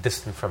you be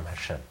distant from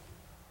Hashem?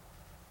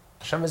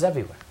 Hashem is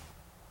everywhere.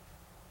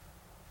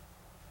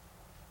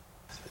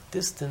 So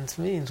distance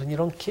means when you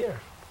don't care.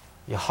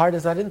 Your heart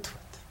is not into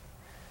it.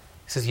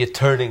 He says, you're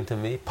turning to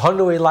me.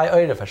 Panu elai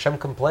oirev. Hashem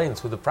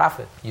complains with the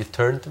prophet. You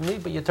turn to me,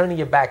 but you're turning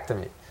your back to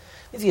me.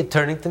 You're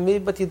turning to me,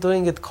 but you're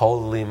doing it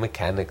coldly,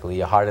 mechanically.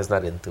 Your heart is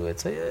not into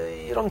it. So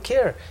you don't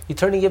care. You're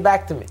turning your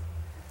back to me.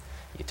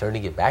 You're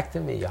turning your back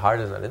to me. Your heart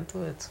is not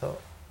into it. So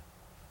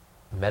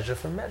measure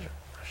for measure.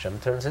 Hashem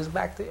turns his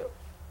back to you.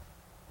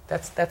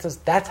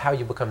 That's how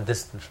you become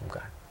distant from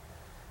God.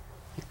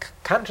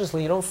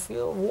 Consciously, you don't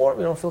feel warm.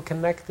 You don't feel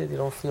connected. You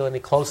don't feel any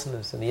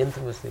closeness, any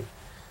intimacy.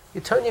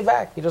 You turn your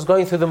back. You're just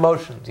going through the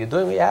motions. You're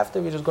doing what you have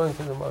to. You're just going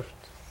through the motions.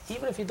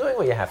 Even if you're doing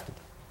what you have to do,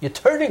 you're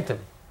turning to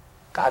me.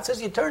 God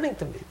says you're turning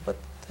to me, but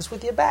it's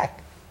with your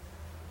back.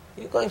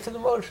 You're going through the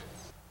motions.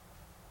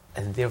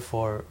 And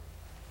therefore,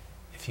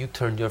 if you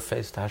turn your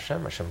face to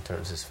Hashem, Hashem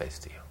turns his face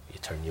to you. You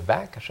turn your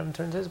back, Hashem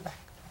turns his back.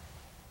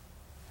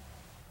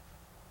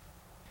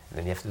 And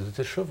then you have to do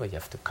teshuvah. You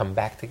have to come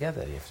back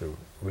together. You have to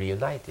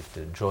reunite. You have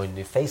to join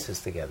your faces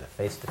together,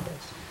 face to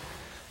face.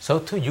 So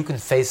too, you can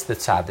face the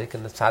tzaddik,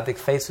 and the tzaddik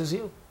faces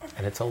you.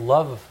 And it's a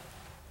love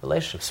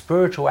relationship,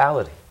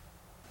 spirituality.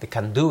 The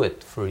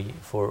conduit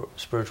for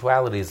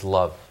spirituality is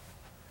love.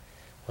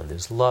 When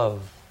there's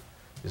love,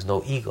 there's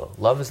no ego.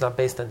 Love is not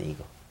based on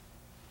ego.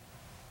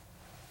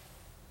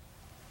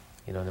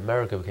 In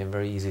America it became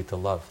very easy to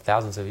love.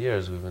 Thousands of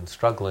years we've been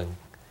struggling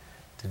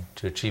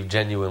to achieve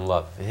genuine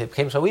love. It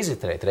became so easy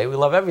today. Today we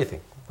love everything.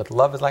 But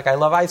love is like I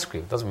love ice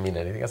cream. It doesn't mean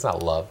anything. That's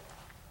not love.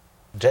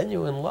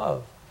 Genuine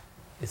love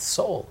is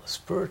soul, is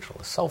spiritual,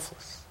 is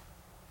selfless.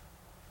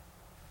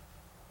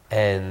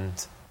 And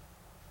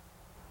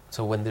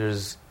so when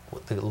there's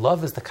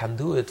love is the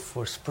conduit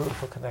for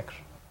spiritual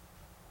connection.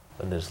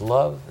 When there's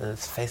love, then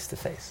it's face to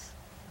face.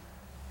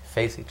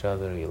 face each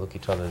other, you look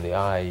each other in the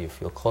eye, you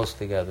feel close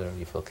together,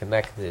 you feel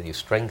connected, you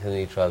strengthen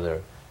each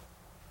other,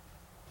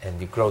 and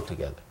you grow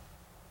together.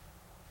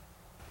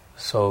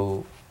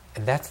 So,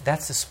 and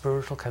that's the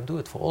spiritual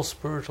conduit for all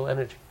spiritual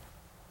energy.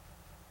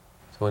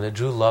 So when a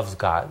Jew loves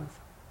God,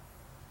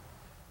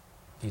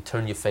 you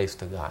turn your face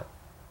to God.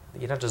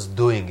 You're not just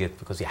doing it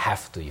because you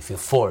have to, you feel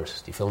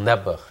forced, you feel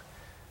nebuch,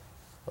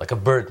 like a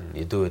burden.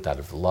 You do it out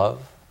of love,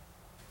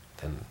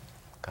 then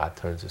God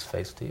turns his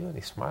face to you and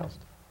he smiles.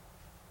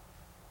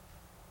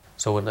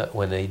 So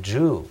when a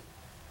Jew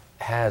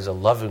has a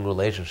loving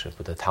relationship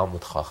with the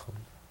Talmud Chacham,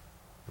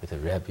 with the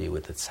Rebbe,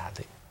 with the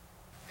Tzaddik,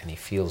 and he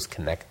feels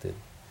connected,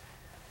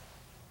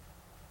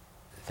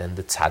 then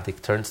the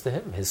Tzaddik turns to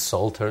him, his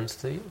soul turns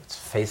to you, it's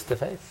face to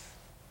face.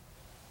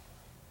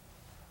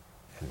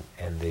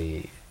 And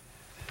the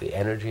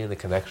energy and the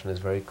connection is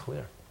very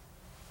clear.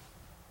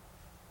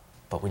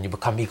 But when you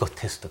become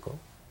egotistical,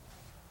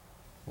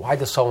 why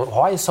is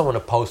someone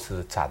opposed to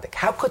the tzaddik?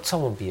 How could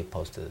someone be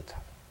opposed to the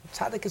tzaddik? The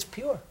tzaddik is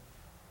pure.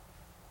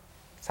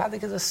 The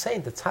tzaddik is a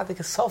saint. The tzaddik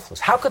is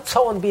selfless. How could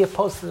someone be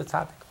opposed to the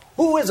tzaddik?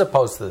 Who is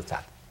opposed to the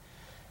tzaddik?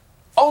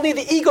 Only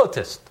the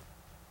egotist.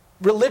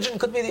 Religion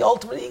could be the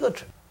ultimate ego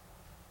trip.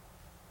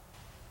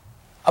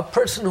 A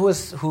person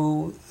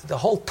who the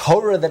whole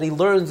Torah that he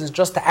learns is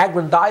just to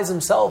aggrandize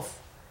himself.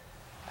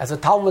 As the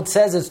Talmud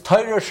says, it's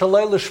Torah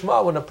shalei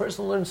lishma, when a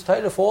person learns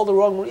Torah for all the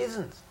wrong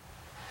reasons.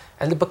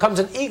 And it becomes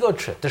an ego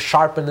trip to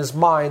sharpen his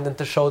mind and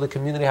to show the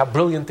community how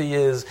brilliant he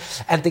is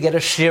and to get a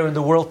share in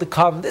the world to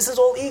come. This is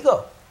all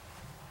ego.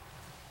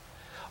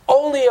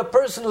 Only a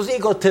person who's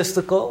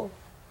egotistical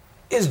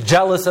is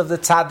jealous of the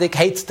tzaddik,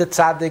 hates the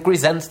tzaddik,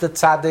 resents the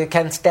tzaddik,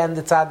 can't stand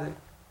the tzaddik.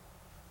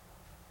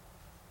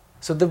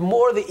 So the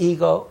more the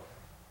ego,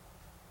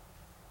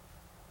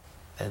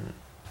 then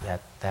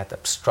that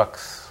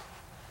obstructs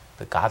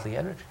the godly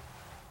energy.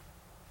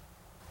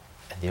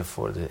 And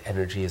therefore the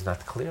energy is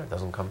not clear, it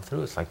doesn't come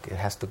through. It's like it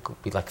has to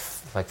be like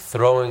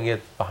throwing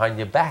it behind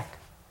your back.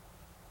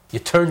 You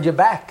turned your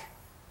back.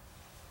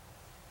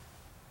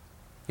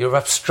 You've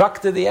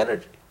obstructed the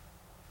energy.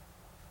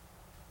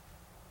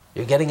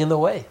 You're getting in the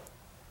way.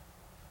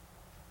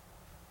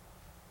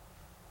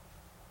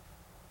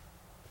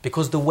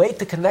 Because the way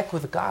to connect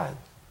with God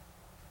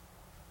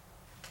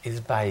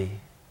is by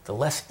the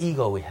less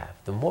ego we have.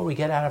 The more we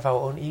get out of our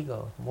own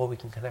ego, the more we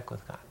can connect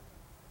with God.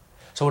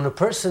 So when a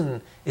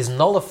person is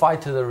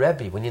nullified to the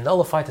Rebbe, when you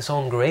nullify to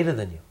someone greater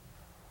than you,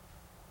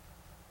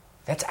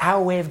 that's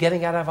our way of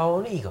getting out of our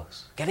own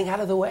egos, getting out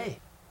of the way,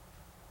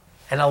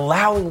 and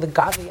allowing the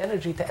godly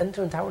energy to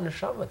enter into our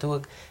neshama,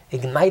 to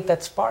ignite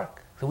that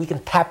spark, so we can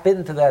tap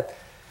into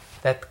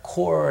that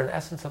core and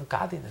essence of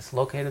godliness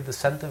located at the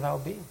center of our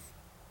being.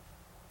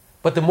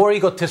 But the more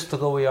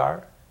egotistical we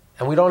are,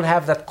 and we don't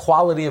have that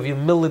quality of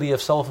humility,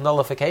 of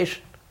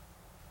self-nullification,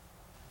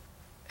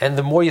 and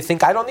the more you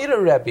think, I don't need a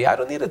Rebbe, I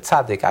don't need a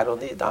tzaddik,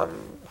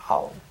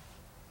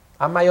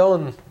 I'm my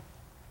own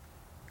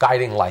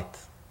guiding light.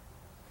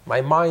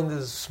 My mind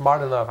is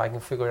smart enough, I can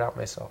figure it out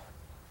myself.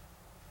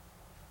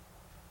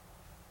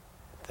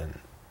 Then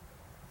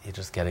you're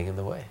just getting in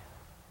the way.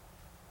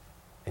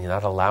 And you're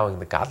not allowing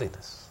the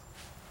godliness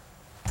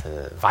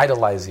to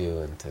vitalize you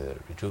and to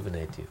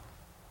rejuvenate you.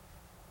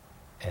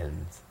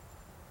 And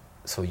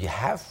so you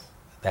have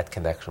that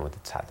connection with the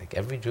tzaddik.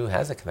 Every Jew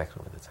has a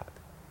connection with the tzaddik.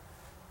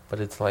 But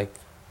it's like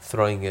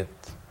throwing it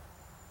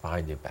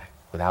behind your back,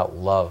 without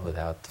love,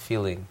 without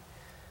feeling.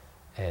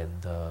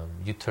 And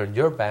you turn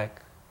your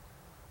back,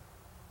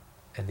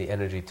 and the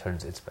energy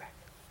turns its back.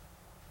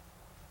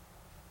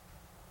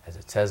 As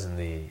it says in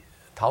the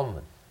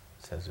Talmud,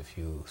 it says if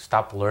you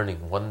stop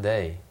learning one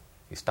day,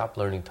 you stop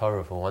learning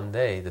Torah for one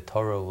day, the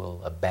Torah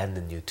will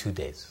abandon you 2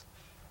 days.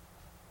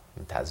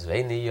 If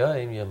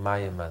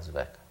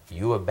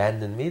you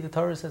abandon me, the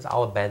Torah says,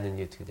 I'll abandon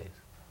you 2 days.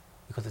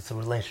 Because it's a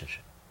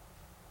relationship.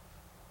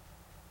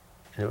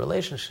 In a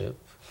relationship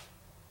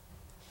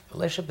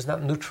is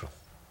not neutral.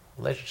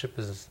 Relationship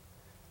is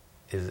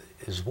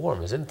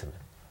warm, is intimate.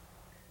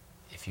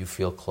 If you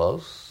feel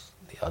close,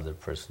 the other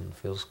person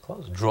feels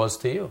close, draws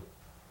to you.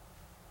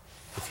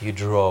 If you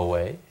draw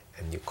away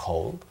and you're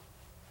cold,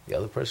 the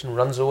other person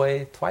runs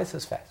away twice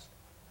as fast.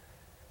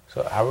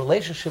 So our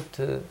relationship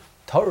to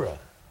Torah,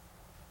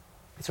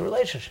 it's a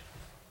relationship.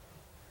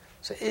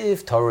 So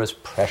if Torah is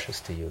precious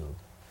to you,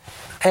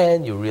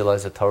 and you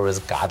realize that Torah is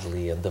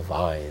godly and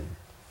divine,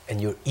 and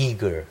you're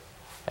eager,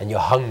 and you're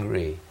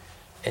hungry,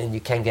 and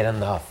you can't get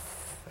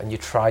enough, and you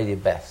try your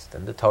best,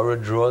 and the Torah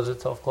draws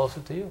itself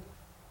closer to you.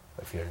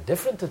 But if you're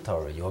indifferent to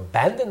Torah, you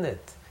abandon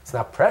it, it's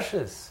not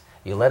precious,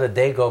 you let a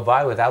day go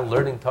by without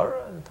learning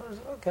Torah, and the Torah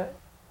says, okay.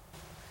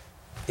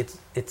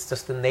 It's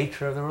just the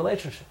nature of the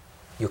relationship.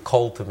 You're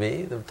cold to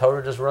me, the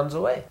Torah just runs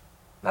away.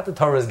 Not the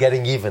Torah is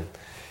getting even.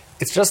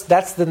 It's just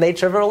that's the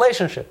nature of a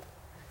relationship.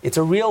 It's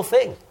a real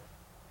thing.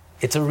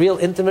 It's a real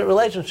intimate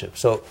relationship.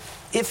 So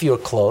if you're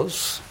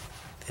close,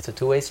 it's a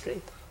two-way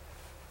street.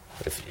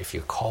 But if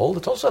you're cold,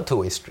 it's also a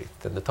two-way street.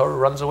 Then the Torah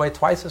runs away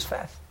twice as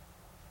fast.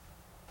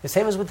 The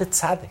same as with the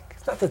tzaddik.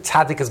 It's not the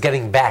tzaddik is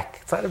getting back.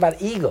 It's not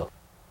about ego.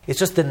 It's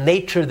just the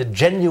nature, the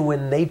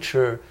genuine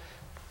nature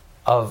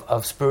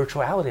of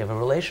spirituality, of a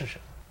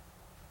relationship.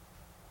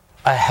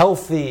 A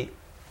healthy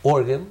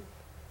organ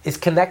is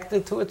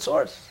connected to its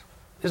source.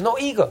 There's no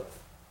ego.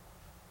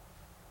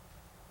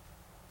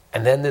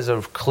 And then there's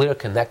a clear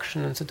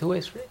connection. It's a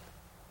two-way street.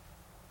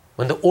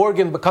 When the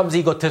organ becomes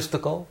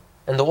egotistical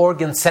and the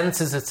organ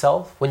senses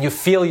itself, when you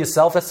feel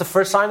yourself, that's the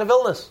first sign of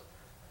illness.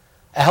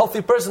 A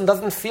healthy person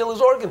doesn't feel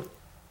his organ.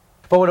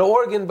 But when an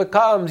organ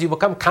you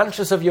become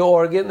conscious of your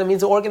organ, that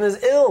means the organ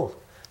is ill.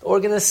 The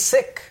organ is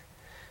sick.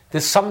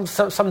 There's some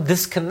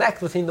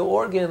disconnect between the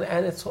organ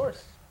and its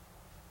source.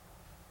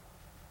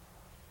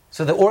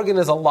 So the organ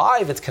is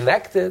alive, it's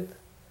connected,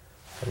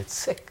 but it's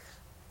sick.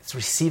 It's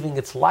receiving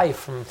its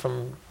life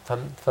from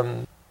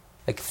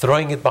like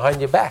throwing it behind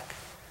your back.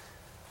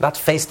 Not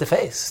face to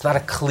face. It's not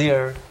a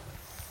clear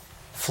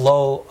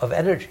flow of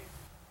energy.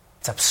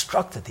 It's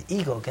obstructed. The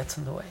ego gets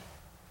in the way.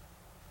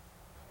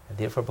 And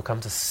therefore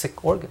becomes a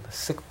sick organ, a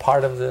sick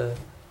part of the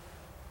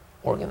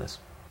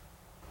organism.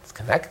 It's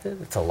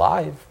connected, it's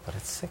alive, but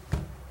it's sick.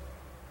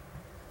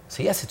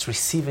 So yes, it's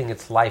receiving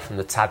its life from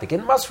the tzaddik.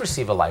 It must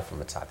receive a life from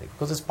the tzaddik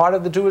because it's part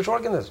of the Jewish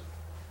organism.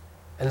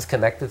 And it's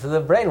connected to the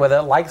brain, whether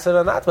it likes it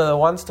or not, whether it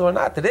wants to or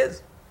not, it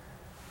is.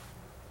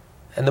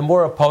 And the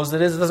more opposed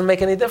it is, it doesn't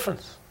make any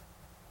difference.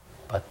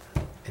 But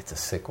it's a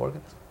sick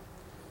organism.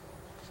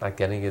 It's not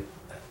getting it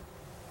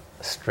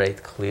a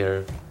straight,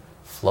 clear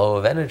flow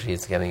of energy.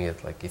 It's getting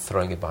it like you're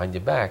throwing it behind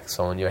your back,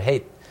 sowing your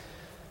hate.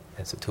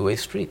 It's a two-way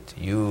street.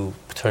 You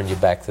turn your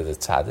back to the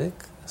tzaddik,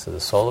 so the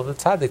soul of the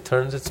tzaddik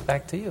turns its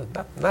back to you.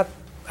 Not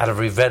out of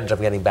revenge, I'm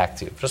getting back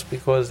to you, just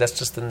because that's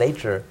just the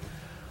nature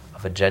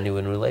of a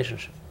genuine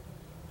relationship.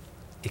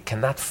 It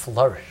cannot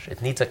flourish.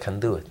 It needs a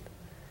conduit.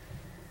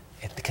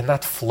 It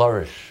cannot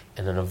flourish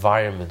in an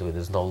environment where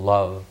there's no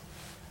love,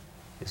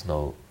 there's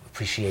no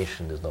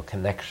appreciation, there's no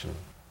connection.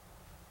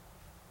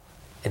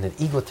 In an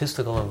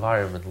egotistical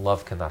environment,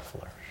 love cannot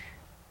flourish.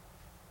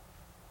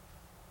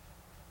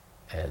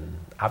 And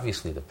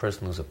obviously the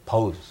person who's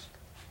opposed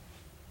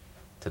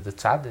to the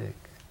tzaddik,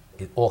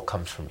 it all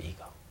comes from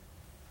ego.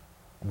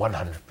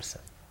 100%.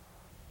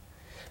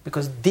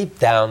 Because deep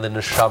down the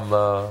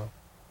neshama,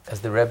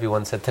 as the Rebbe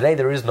once said, today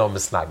there is no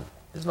misnagnim.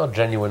 There's no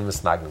genuine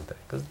misnagnim today.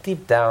 Because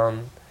deep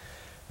down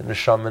the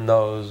neshama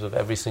knows of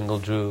every single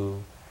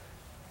Jew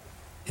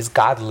is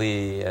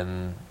godly,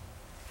 and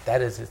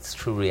that is its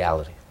true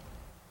reality.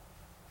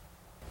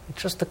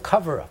 It's just a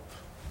cover-up.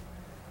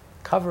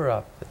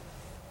 Cover-up.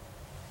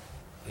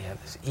 We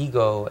have this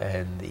ego,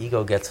 and the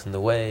ego gets in the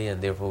way,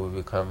 and therefore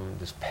we become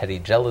this petty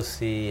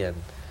jealousy,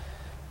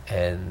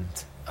 and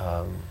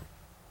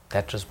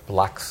that just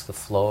blocks the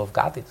flow of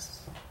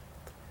godliness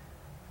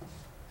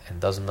and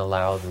doesn't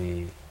allow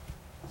the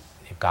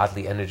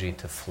godly energy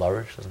to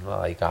flourish, doesn't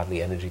allow the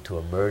godly energy to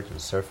emerge and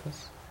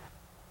surface.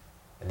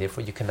 And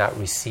therefore you cannot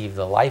receive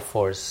the life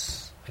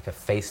force like a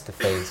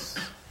face-to-face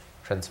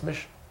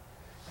transmission.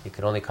 You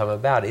can only come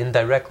about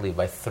indirectly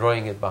by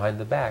throwing it behind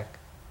the back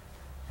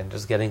and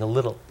just getting a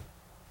little.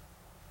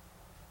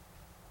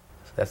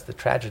 So that's the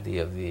tragedy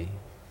of the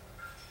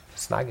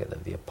snagid,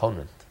 of the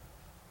opponent.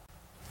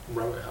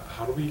 Rabbi,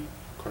 how do we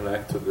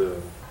connect to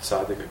the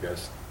tzaddik, I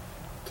guess,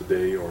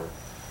 today, or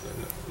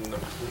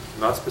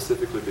not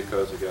specifically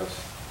because, I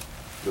guess,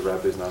 the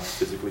Rebbe is not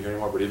physically here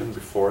anymore, but even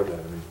before that,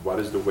 I mean, what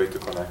is the way to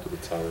connect to the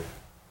tzaddik?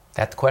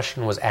 That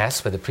question was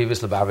asked by the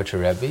previous Lubavitcher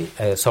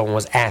Rebbe. Someone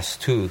was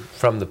asked too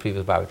from the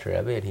previous Lubavitcher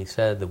Rebbe, and he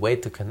said the way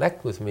to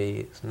connect with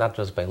me is not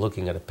just by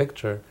looking at a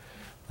picture,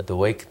 but the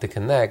way to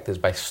connect is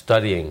by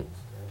studying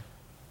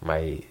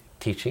my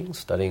teachings,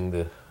 studying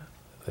the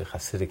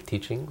Hasidic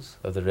teachings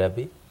of the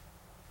Rebbe,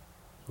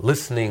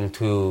 listening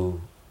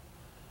to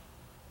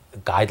the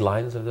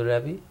guidelines of the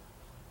Rebbe,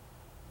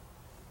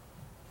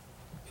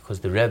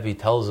 because the Rebbe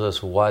tells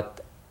us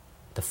what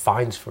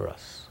defines for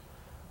us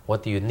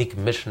what the unique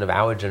mission of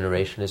our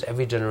generation is.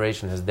 Every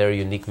generation has their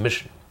unique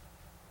mission.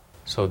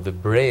 So the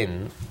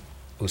brain,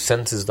 who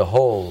senses the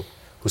whole,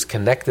 who's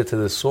connected to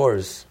the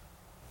source,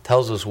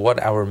 tells us what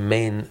our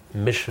main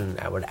mission,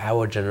 what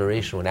our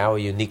generation, what our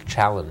unique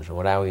challenge,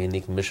 what our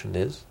unique mission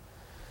is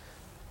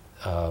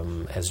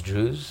as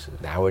Jews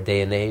in our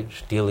day and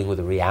age, dealing with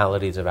the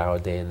realities of our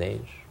day and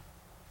age,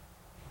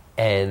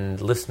 and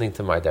listening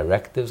to my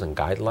directives and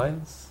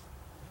guidelines,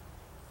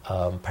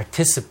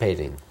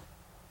 participating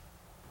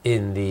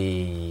in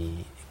the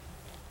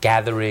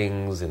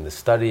gatherings, in the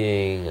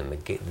studying, and the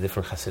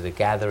different Hasidic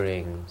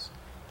gatherings.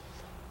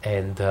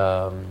 And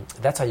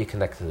that's how you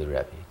connect to the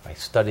Rebbe, by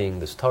studying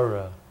this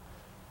Torah,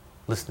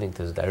 listening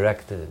to his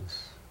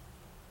directives,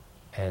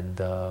 and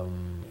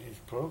his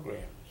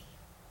programs.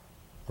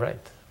 Right.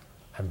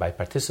 And by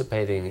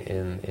participating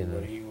in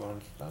what he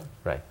wants done.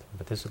 Right.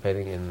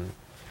 Participating in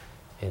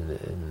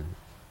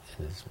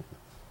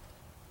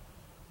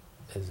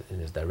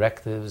his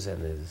directives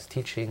and his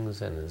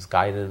teachings and his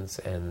guidance,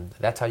 and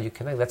that's how you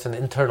connect. That's an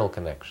internal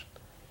connection.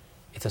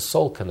 It's a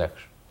soul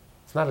connection.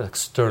 It's not an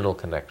external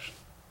connection.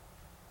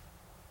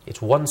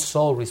 It's one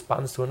soul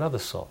responds to another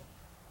soul.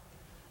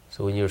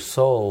 So when your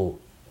soul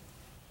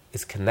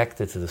is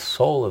connected to the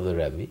soul of the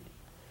Rebbe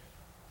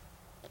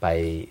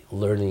by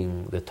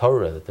learning the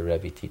Torah that the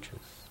Rebbe teaches,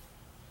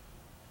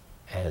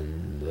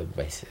 and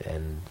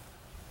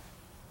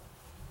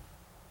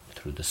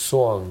through the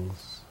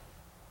songs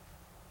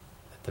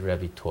that the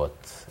Rebbe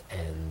taught,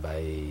 and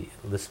by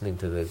listening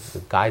to the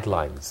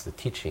guidelines, the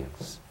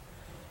teachings,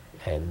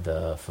 and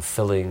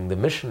fulfilling the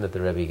mission that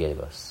the Rebbe gave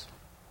us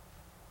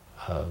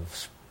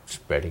of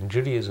spreading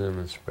Judaism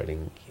and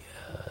spreading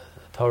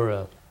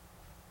Torah,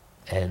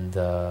 and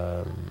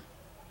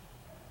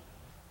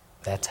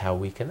that's how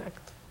we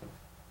connect.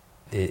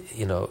 It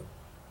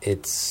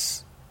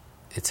says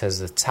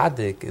the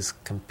tzaddik is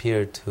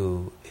compared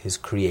to his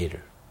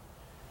creator.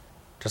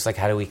 Just like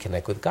how do we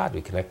connect with God?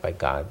 We connect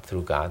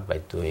through God by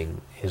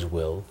doing His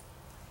will,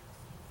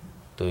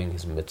 doing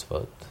His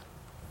mitzvot,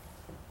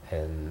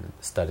 and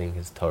studying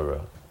His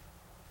Torah.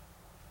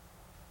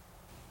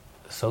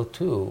 So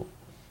too,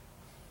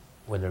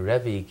 when the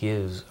Rebbe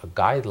gives a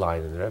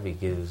guideline and the Rebbe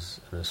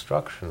gives an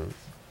instruction,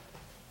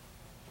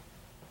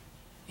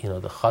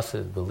 the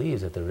Chassid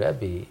believes that the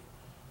Rebbe,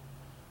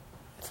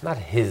 it's not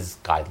his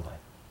guideline.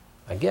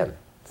 Again,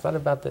 it's not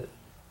about the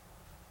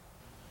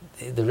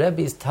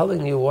Rebbe is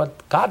telling you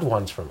what God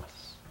wants from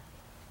us.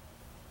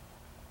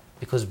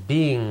 Because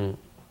the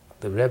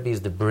Rebbe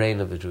is the brain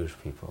of the Jewish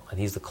people, and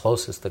he's the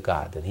closest to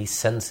God, and he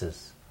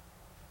senses,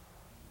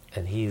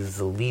 and he's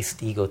the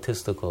least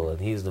egotistical, and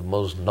he's the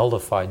most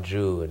nullified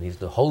Jew, and he's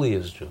the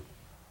holiest Jew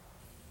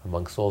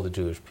amongst all the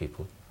Jewish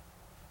people.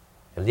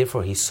 And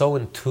therefore he's so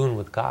in tune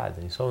with God,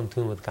 and he's so in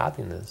tune with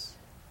godliness,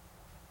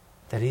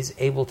 that he's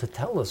able to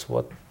tell us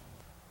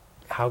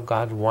how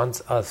God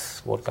wants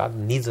us, what God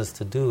needs us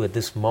to do at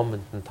this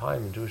moment in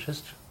time in Jewish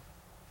history.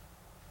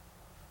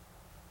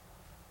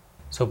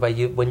 So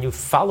when you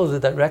follow the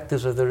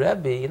directives of the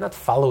Rebbe, you're not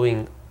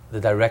following the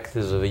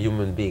directives of a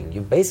human being. You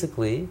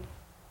basically,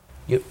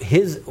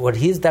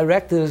 his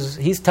directives,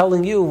 he's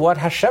telling you what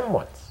Hashem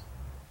wants.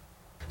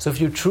 So if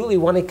you truly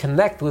want to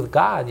connect with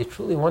God, you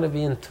truly want to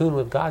be in tune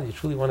with God, you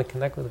truly want to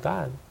connect with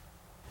God,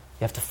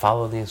 you have to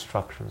follow the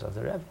instructions of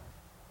the Rebbe.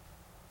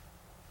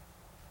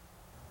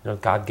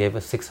 God gave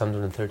us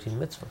 613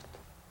 mitzvot.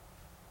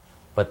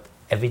 But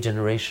every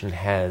generation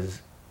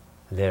has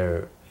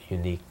their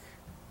unique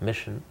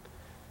mission,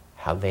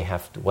 what they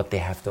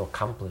have to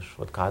accomplish,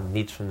 what God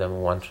needs from them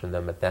and wants from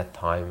them at that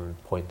time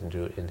and point in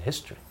Jewish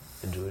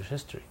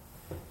history.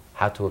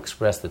 How to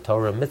express the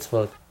Torah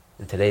mitzvot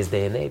in today's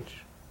day and age.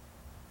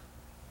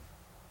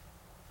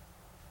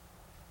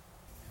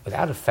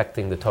 Without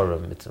affecting the Torah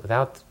mitzvah,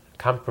 without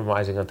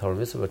compromising on Torah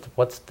mitzvah,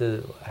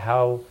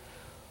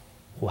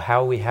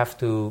 what we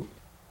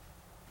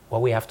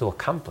have to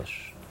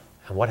accomplish,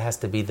 and what has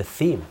to be the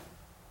theme.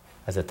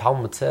 As the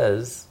Talmud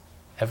says,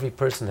 every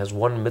person has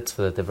one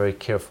mitzvah that they're very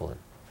careful in.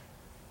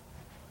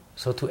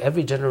 So to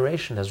every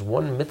generation has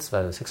one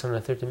mitzvah, the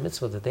 630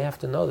 mitzvah, that they have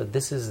to know that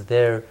this is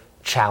their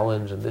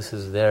challenge, and this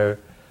is their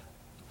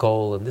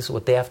goal, and this is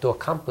what they have to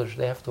accomplish.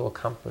 They have to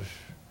accomplish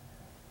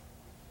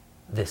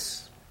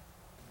this.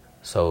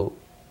 So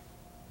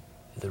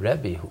the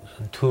Rebbe, who's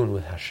in tune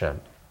with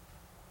Hashem,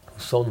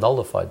 so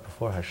nullified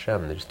before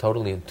Hashem, that he's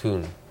totally in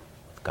tune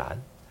with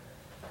God.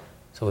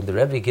 So when the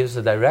Rebbe gives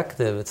a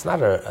directive, it's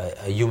not a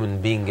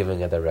human being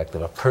giving a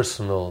directive, a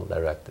personal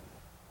directive.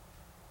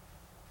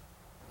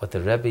 What the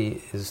Rebbe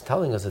is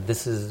telling us that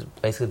this is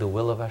basically the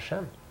will of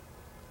Hashem.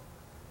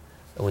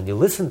 And when you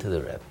listen to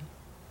the Rebbe,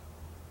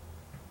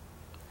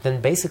 then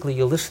basically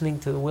you're listening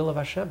to the will of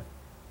Hashem.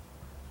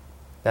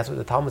 That's what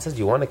the Talmud says.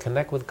 You want to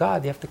connect with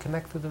God, you have to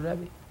connect with the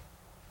Rebbe.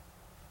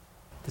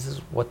 This is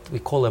what we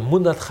call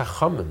emunat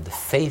chachamim, the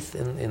faith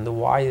in the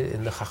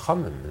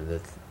chachamim,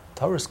 the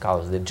Torah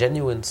scholars, the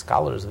genuine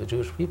scholars of the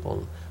Jewish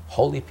people,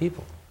 holy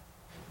people.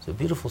 It's a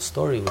beautiful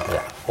story with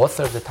the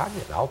author of the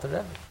Tanya, the Alter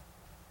Rebbe.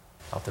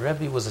 Alter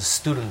Rebbe was a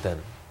student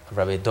then of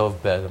Rabbi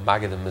Dov Berg,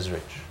 Maggid of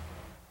Mizrich.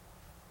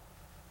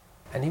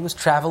 And he was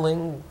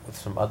traveling with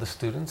some other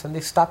students, and they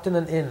stopped in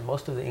an inn.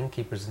 Most of the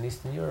innkeepers in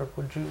Eastern Europe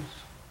were Jews.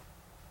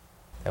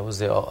 That was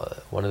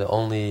one of the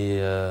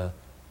only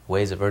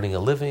ways of earning a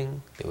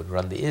living. They would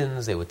run the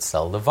inns, they would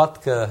sell the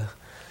vodka,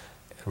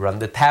 run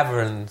the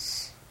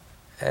taverns,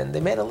 and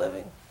they made a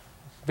living,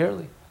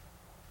 barely.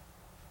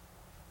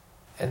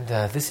 And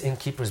this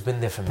innkeeper's been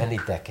there for many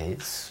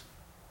decades,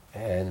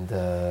 and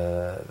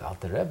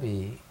Alter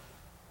Rebbe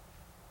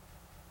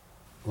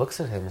looks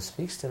at him and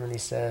speaks to him, and he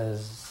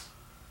says,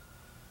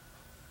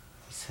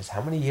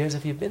 how many years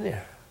have you been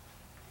here?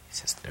 He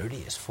says, 30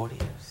 years, 40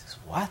 years. He says,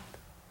 what?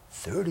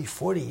 30,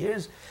 40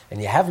 years?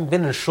 And you haven't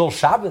been in Shul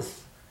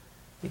Shabbos?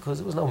 Because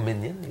there was no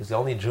minyan. He was the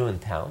only Jew in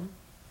town.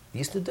 They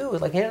used to do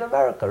it like here in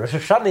America. Rosh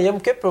Hashanah, Yom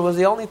Kippur was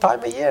the only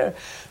time of year.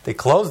 They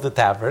closed the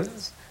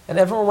taverns, and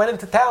everyone went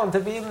into town to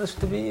be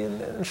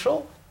in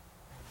Shul.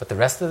 But the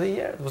rest of the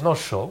year, there was no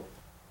Shul.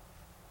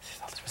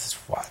 This is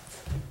what?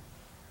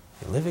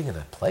 You're living in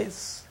a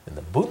place, in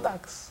the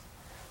boondocks,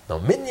 no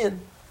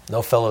minyan,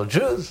 no fellow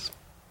Jews.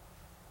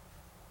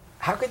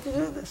 How could you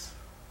do this?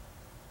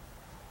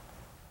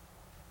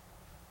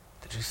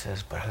 Jew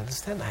says, but I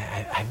understand,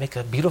 I make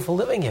a beautiful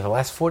living here for the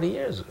last 40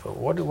 years.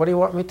 What do you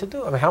want me to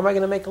do? I mean, how am I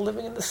going to make a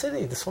living in the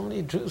city? There's so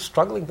many Jews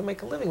struggling to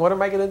make a living. What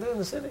am I going to do in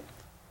the city?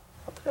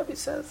 Alter Rebbe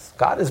says,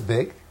 God is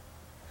big.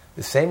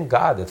 The same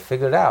God that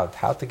figured out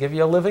how to give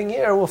you a living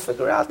here will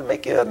figure out to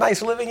make you a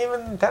nice living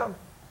even in town.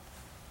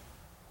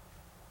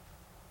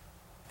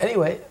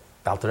 Anyway,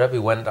 Alter Rebbe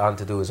went on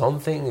to do his own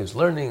thing. He was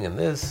learning and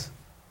this.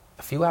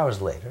 A few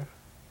hours later,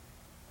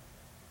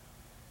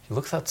 he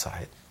looks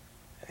outside.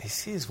 He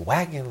sees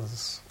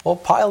wagons all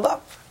piled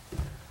up.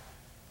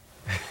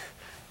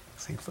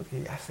 So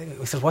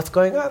he says, what's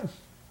going on? He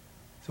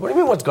says, what do you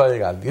mean what's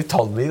going on? You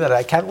told me that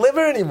I can't live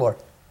here anymore.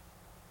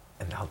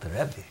 And Alter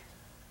Rebbe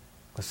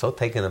was so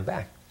taken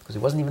aback because he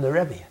wasn't even a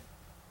Rebbe yet.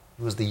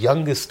 He was the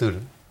youngest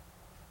student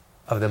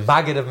of the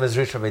Maggid of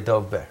Mezritch, Rabbi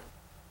Dov Ber.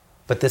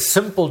 But this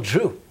simple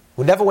Jew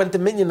who never went to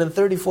Minyan in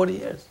 30, 40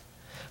 years.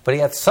 But he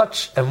had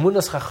such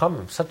emunas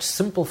chachamim, such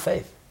simple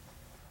faith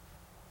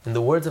in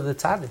the words of the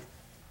tzaddik,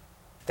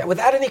 that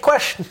without any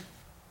question,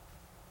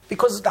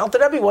 because Alter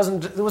Rebbe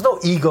there was no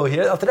ego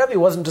here. Alter Rebbe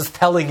wasn't just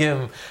telling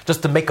him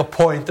just to make a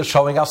point or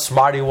showing how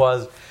smart he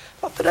was.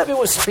 Alter Rebbe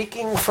was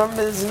speaking from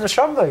his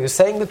neshama. He was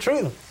saying the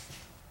truth.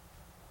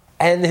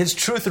 And his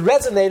truth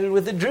resonated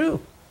with the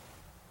Jew.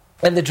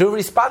 And the Jew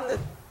responded.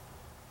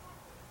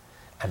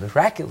 And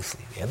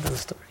miraculously, the end of the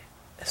story,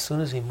 as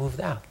soon as he moved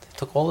out, he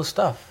took all the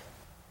stuff.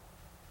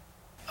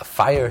 A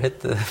fire hit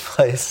the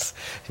place.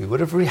 He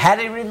would have, had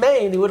he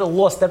remained, he would have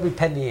lost every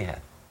penny he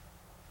had.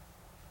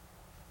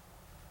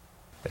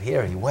 But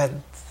here he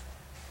went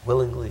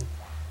willingly,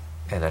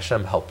 and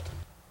Hashem helped him.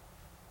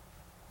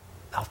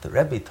 Alter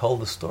Rebbe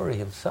told the story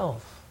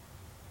himself.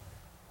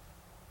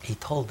 He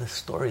told this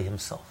story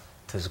himself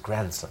to his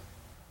grandson,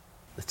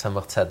 the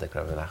Tzemach Tzedek,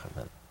 Rabbi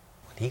Nachman.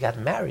 When he got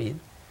married,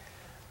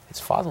 his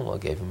father-in-law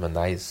gave him a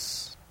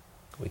nice,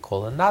 we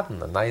call a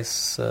nadan, a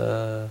nice,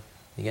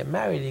 you get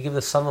married, you give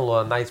the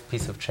son-in-law a nice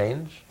piece of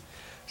change,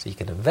 so you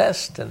can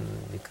invest and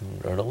you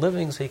can earn a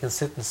living, so you can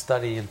sit and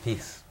study in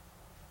peace.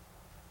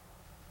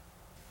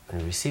 When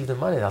he received the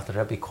money, Alter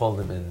Rebbe called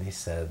him in and he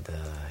said,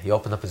 he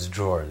opened up his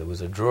drawer. There was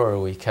a drawer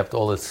where he kept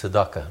all his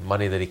tzedakah,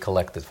 money that he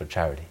collected for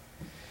charity.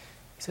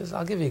 He says,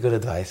 I'll give you good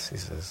advice. He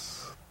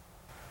says,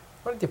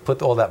 why don't you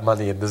put all that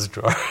money in this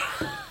drawer?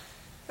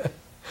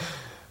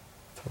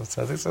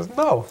 So he says,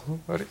 no.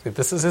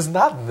 This is his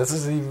nadan. This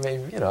is,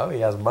 he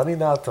has money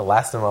now to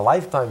last him a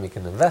lifetime. He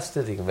can invest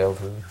it. He can be able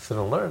to sit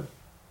and learn.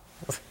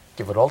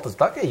 Give it all to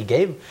tzedakah. He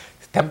gave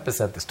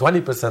 10%, it's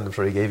 20%. I'm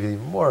sure he gave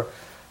even more.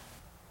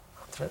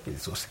 Rebbe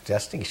was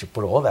suggesting you should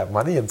put all that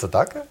money in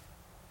tzedakah?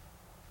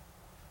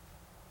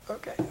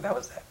 Okay, that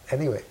was that.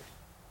 Anyway,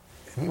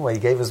 he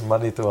gave his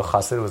money to a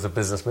chassid who was a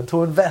businessman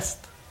to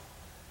invest.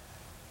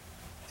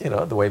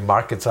 The way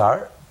markets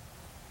are.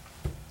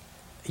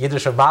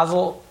 Yiddish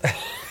Mazel,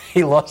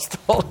 he lost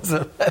all his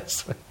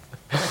investment.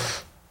 A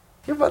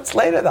few months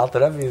later,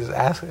 Alter Rebbe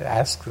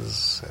asks,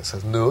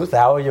 says,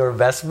 how are your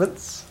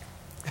investments?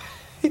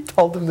 He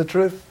told him the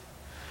truth.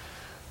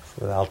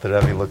 So Alter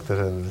Rebbe looked at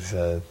him and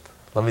said,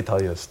 let me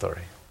tell you a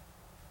story.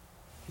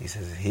 He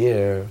says,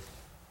 here,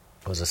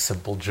 I was a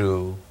simple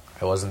Jew.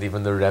 I wasn't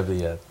even the Rebbe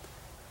yet.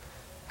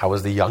 I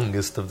was the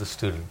youngest of the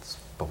students.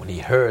 But when he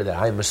heard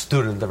that I'm a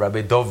student of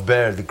Rabbi Dov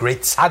Ber, the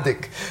great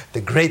tzaddik,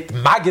 the great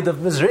Maggid of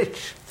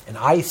Mezritch, and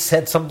I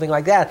said something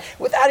like that,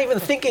 without even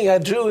thinking a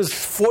Jew is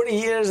 40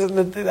 years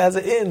as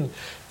an inn,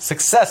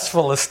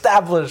 successful,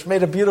 established,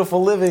 made a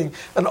beautiful living,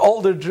 an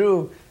older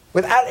Jew,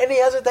 without any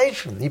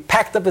hesitation. He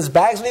packed up his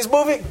bags and he's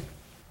moving.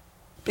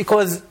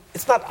 Because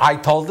it's not I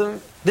told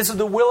him, this is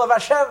the will of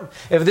Hashem.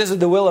 If this is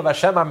the will of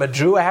Hashem, I'm a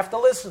Jew, I have to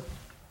listen.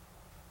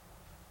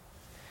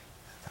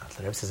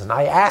 The Rebbe says, and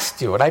I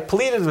asked you, and I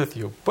pleaded with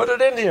you, put it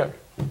in here.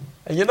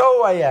 And you know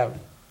who I am.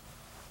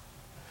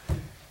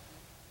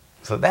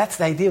 So that's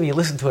the idea when you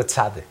listen to a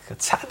tzaddik. A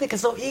tzaddik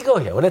is no ego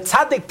here. When a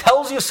tzaddik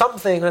tells you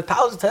something, when a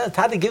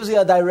tzaddik gives you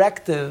a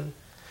directive,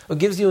 or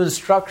gives you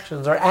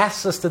instructions, or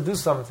asks us to do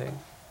something,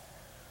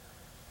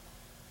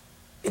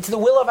 it's the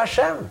will of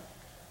Hashem.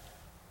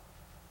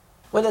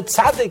 When a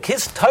tzaddik,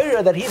 his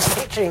Torah that he's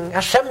teaching,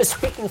 Hashem is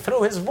speaking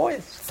through his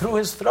voice, through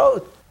his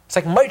throat. It's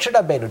like Moshe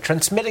Rabbeinu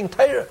transmitting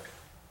Torah.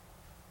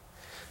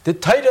 The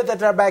Torah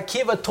that Rabbi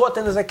Akiva taught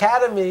in his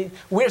academy,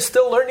 we're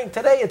still learning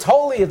today. It's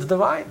holy, it's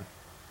divine.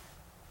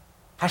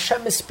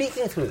 Hashem is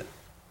speaking through them.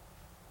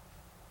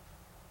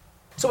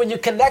 So when you're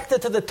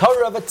connected to the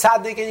Torah of a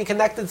tzaddik and you're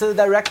connected to the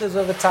directives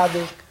of a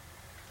tzaddik,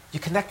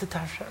 you're connected to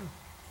Hashem.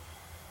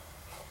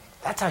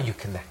 That's how you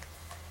connect.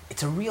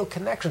 It's a real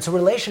connection. It's a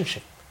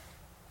relationship.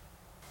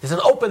 There's an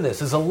openness,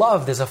 there's a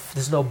love, there's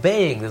an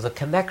obeying, there's a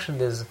connection,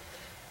 there's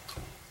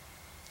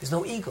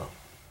no ego.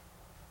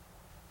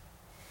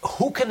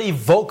 Who can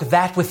evoke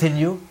that within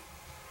you?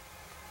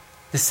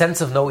 The sense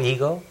of no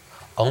ego?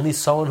 Only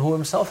someone who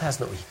himself has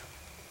no ego.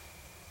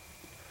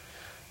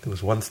 There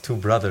was once two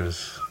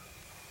rabbis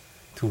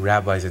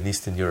in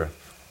Eastern Europe.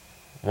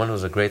 One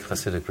was a great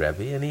Hasidic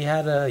Rebbe, and he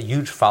had a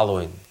huge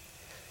following.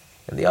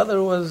 And the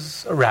other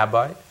was a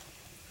rabbi,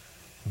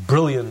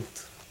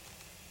 brilliant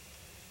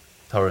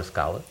Torah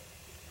scholar,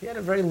 He had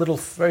a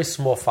very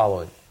small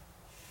following.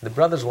 The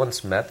brothers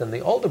once met, and the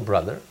older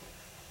brother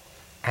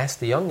asked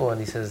the younger one,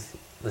 he says,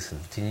 listen,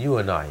 between you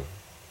and I,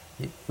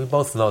 we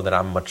both know that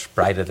I'm much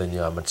brighter than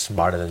you, I'm much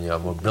smarter than you,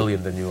 I'm more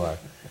brilliant than you are.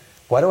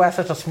 Why do I have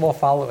such a small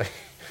following?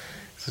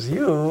 He says, you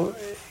know,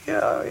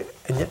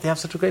 and yet you have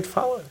such a great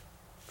following.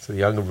 So the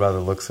younger brother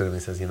looks at him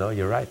and he says, you know,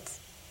 you're right.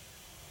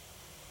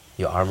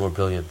 You are more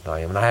brilliant than I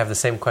am. And I have the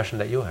same question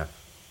that you have.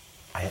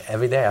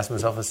 Every day I ask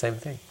myself the same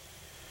thing.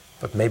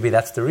 But maybe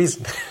that's the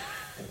reason.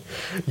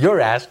 You're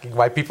asking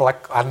why people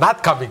are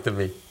not coming to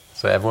me.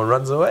 So everyone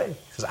runs away.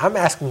 He says, I'm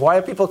asking why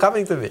are people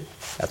coming to me?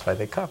 That's why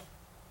they come.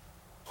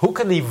 Who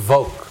can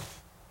evoke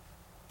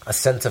a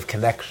sense of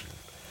connection,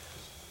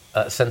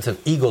 a sense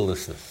of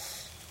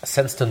egolessness, a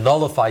sense to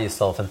nullify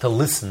yourself and to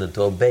listen and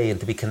to obey and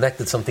to be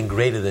connected to something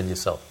greater than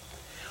yourself?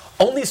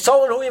 Only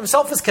someone who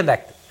himself is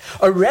connected.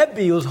 A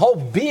Rebbe whose whole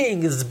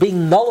being is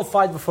being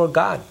nullified before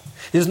God.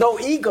 There's no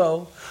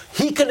ego.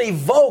 He can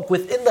evoke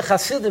within the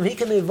Hasidim, he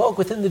can evoke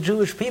within the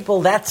Jewish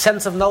people that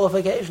sense of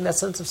nullification, that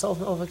sense of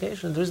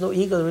self-nullification. There is no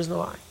ego, there is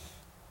no I.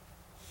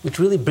 Which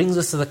really brings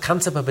us to the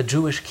concept of a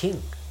Jewish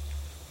king.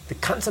 The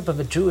concept of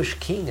a Jewish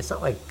king, it's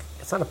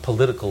not a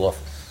political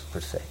office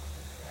per se.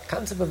 The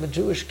concept of a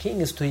Jewish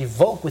king is to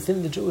evoke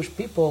within the Jewish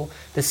people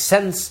the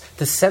sense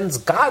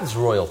God's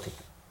royalty.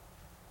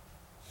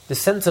 The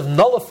sense of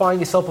nullifying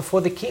yourself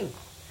before the king.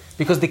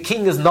 Because the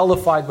king is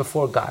nullified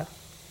before God.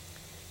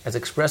 As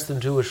expressed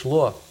in Jewish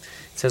law,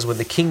 it says when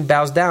the king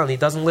bows down, he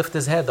doesn't lift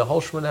his head, the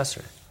whole Shemoneh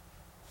Esrei.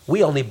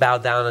 We only bow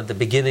down at the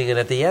beginning and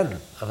at the end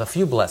of a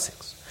few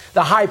blessings.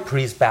 The high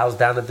priest bows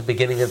down at the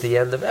beginning and at the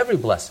end of every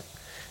blessing.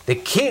 The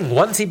king,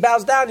 once he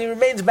bows down, he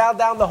remains bowed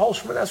down the whole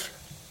Shemoneh Esrei.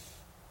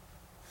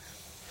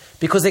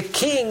 Because a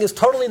king is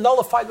totally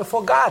nullified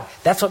before God.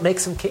 That's what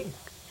makes him king.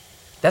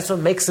 That's what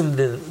makes him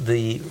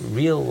the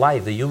real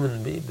life, the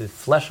human being, the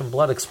flesh and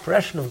blood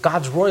expression of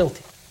God's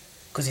royalty.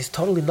 Because he's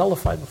totally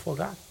nullified before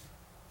God.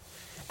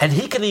 And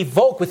he can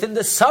evoke within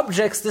the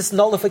subjects this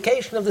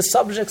nullification of the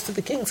subjects to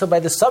the king. So by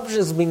the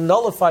subjects being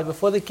nullified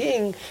before the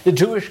king, the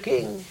Jewish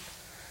king,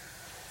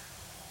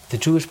 the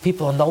Jewish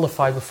people are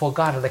nullified before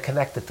God and they're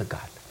connected to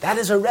God. That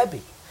is a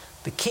Rebbe.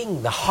 The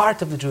king, the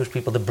heart of the Jewish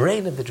people, the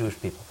brain of the Jewish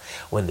people.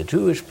 When the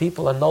Jewish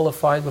people are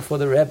nullified before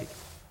the Rebbe,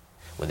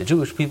 when the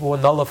Jewish people were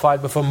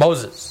nullified before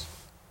Moses,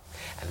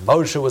 and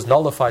Moshe was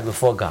nullified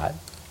before God,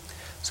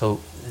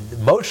 so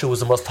Moshe was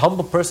the most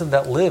humble person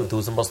that lived, who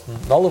was the most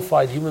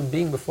nullified human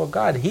being before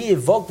God. He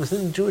evoked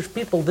within the Jewish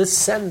people this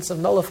sense of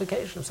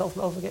nullification, of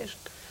self-nullification.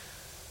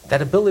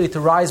 That ability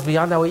to rise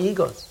beyond our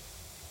egos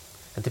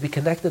and to be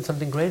connected to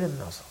something greater than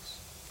ourselves.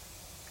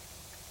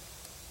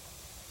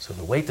 So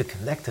the way to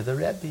connect to the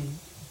Rebbe,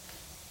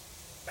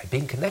 by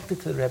being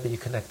connected to the Rebbe, you're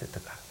connected to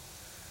God.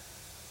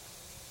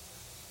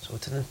 So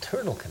it's an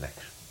internal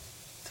connection.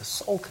 It's a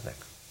soul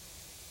connection.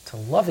 It's a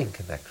loving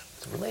connection.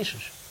 It's a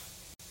relationship.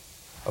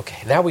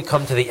 Okay, now we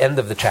come to the end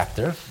of the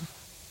chapter,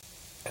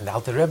 and the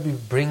Alter Rebbe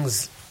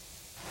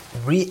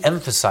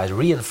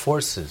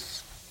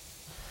reinforces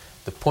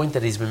the point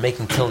that he's been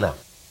making till now,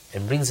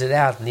 and brings it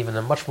out in even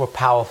a much more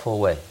powerful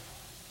way.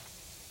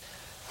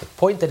 The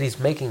point that he's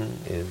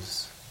making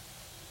is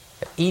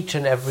that each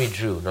and every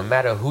Jew, no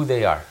matter who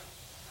they are,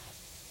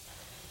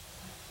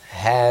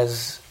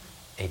 has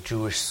a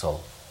Jewish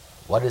soul.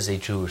 What is a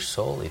Jewish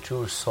soul? A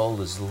Jewish soul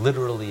is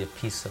literally a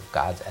piece of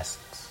God's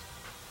essence.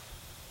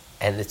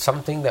 And it's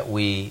something that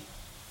we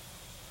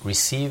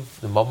receive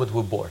the moment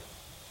we're born.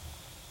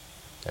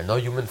 There are no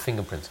human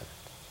fingerprints in it.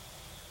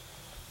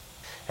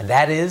 And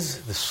that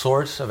is the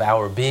source of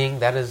our being.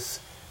 That is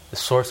the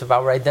source of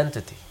our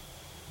identity.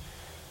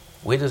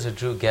 Where does a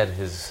Jew get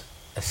his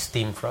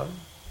esteem from?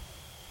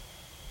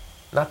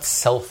 Not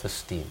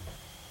self-esteem.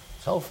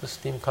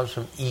 Self-esteem comes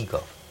from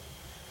ego.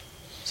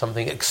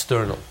 Something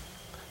external.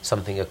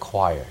 Something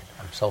acquired.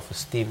 I'm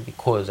self-esteemed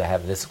because I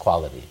have this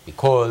quality.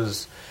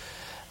 Because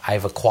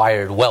I've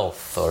acquired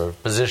wealth or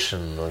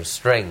position or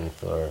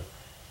strength, or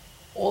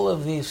all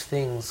of these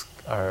things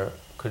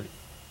could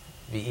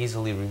be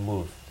easily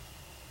removed.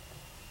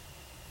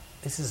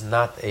 This is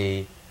not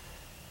a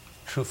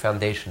true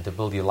foundation to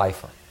build your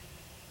life on.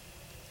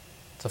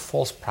 It's a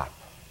false prop.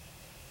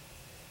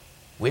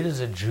 Where does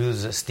a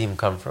Jew's esteem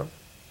come from?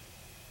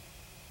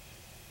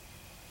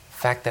 The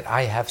fact that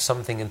I have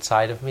something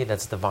inside of me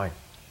that's divine.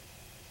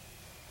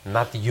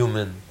 Not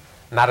human,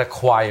 not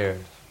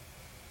acquired.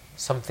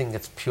 Something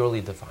that's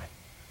purely divine.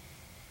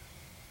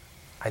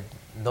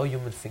 No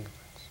human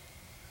fingerprints.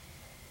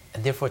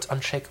 And therefore it's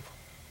unshakable.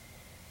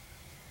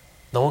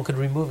 No one could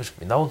remove it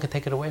from me. No one could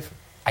take it away from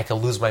me. I can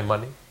lose my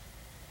money.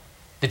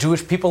 The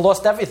Jewish people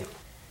lost everything.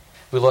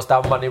 We lost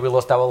our money, we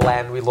lost our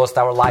land, we lost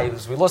our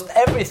lives, we lost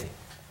everything.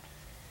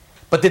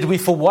 But did we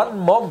for one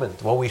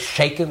moment, were we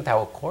shaken to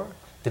our core?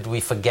 Did we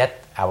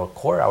forget our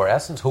core, our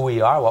essence, who we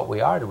are, what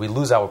we are? Did we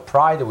lose our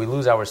pride? Did we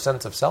lose our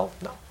sense of self?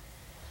 No.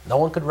 No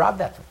one could rob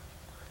that from us.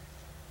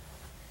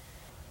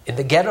 In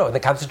the ghetto, in the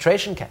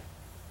concentration camp,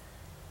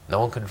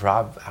 no one could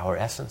rob our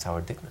essence, our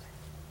dignity.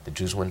 The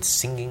Jews went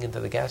singing into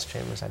the gas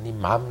chambers, Ani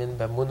mamin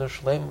b'emunah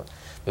shlema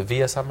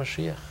b'vias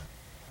HaMashiach.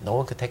 No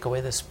one could take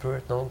away the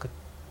spirit. No one could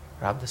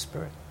rob the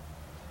spirit.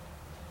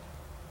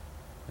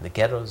 In the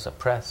ghettos,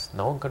 oppressed,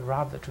 no one could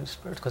rob the true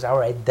spirit because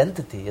our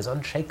identity is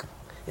unshakable.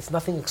 It's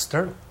nothing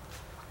external.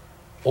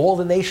 All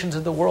the nations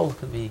in the world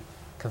could be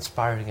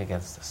conspiring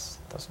against us.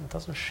 It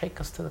doesn't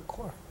shake us to the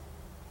core.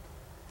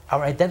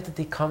 Our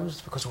identity comes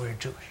because we're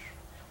Jewish.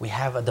 We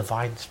have a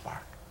divine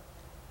spark.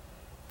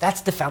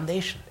 That's the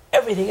foundation.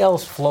 Everything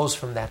else flows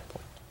from that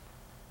point.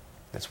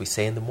 As we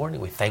say in the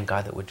morning, we thank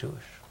God that we're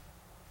Jewish.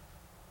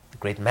 The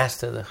great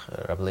master, the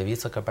Rabbi Levi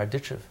Yitzchak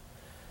Berditchev,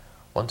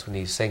 once when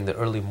he's saying the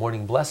early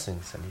morning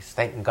blessings and he's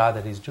thanking God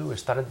that he's Jewish,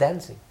 started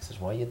dancing. He says,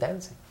 why are you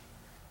dancing?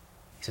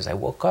 He says, I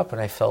woke up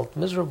and I felt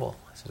miserable.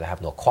 He says, I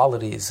have no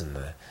qualities and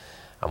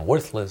I'm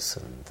worthless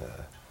and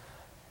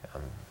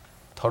I'm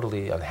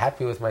totally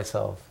unhappy with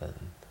myself. But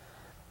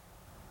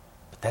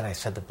then I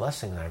said the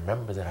blessing and I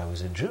remembered that I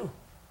was a Jew.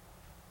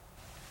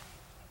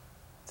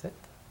 That's it.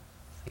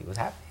 He was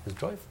happy. He was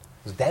joyful.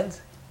 He was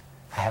dancing.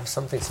 I have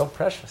something so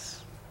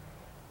precious.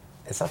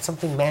 It's not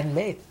something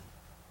man-made.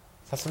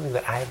 It's not something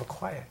that I have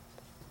acquired.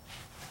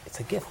 It's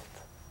a gift,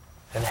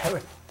 an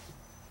inheritance.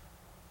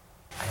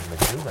 I am a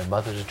Jew, my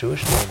mother is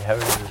Jewish, my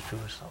inheritance is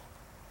Jewish soul.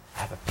 I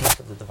have a piece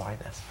of the divine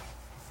essence.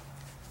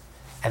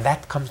 And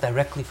that comes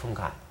directly from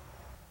God.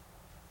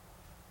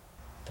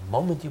 The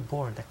moment you're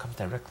born, that comes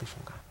directly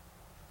from God.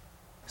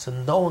 So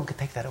no one can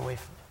take that away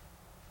from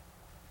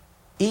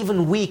you.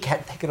 Even we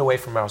can't take it away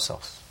from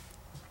ourselves.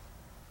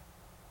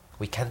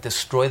 We can't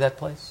destroy that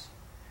place,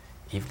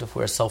 even if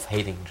we're a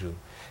self-hating Jew.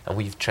 And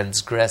we've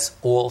transgressed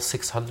all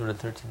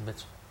 613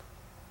 mitzvot.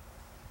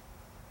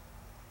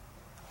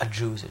 A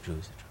Jew is a Jew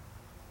is a Jew.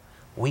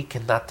 We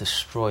cannot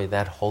destroy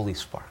that holy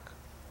spark.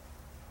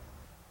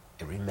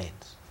 It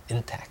remains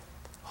intact,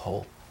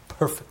 whole,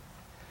 perfect.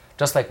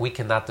 Just like we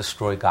cannot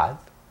destroy God,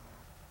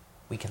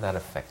 we cannot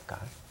affect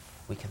God.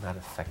 We cannot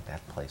affect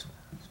that place.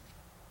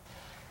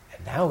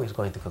 And now he's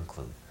going to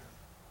conclude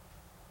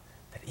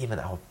that even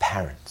our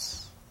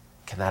parents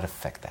cannot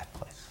affect that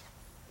place.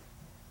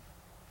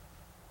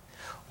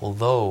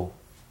 Although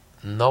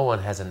no one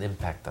has an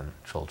impact on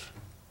children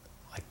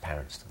like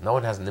parents do. No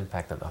one has an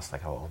impact on us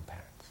like our own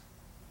parents.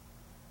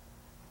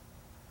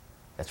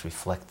 That's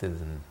reflected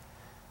in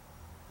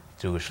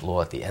Jewish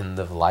law at the end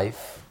of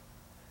life.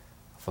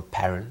 For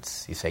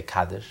parents, you say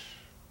Kaddish,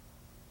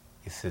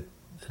 you sit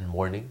in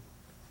mourning,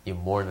 you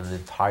mourn an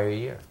entire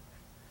year.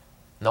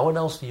 No one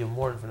else do you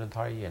mourn for an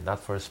entire year.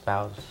 Not for a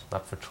spouse,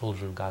 not for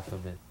children, God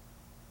forbid.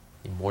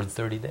 You mourn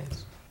 30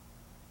 days.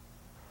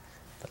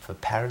 But for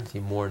parents,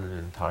 you mourn an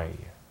entire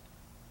year.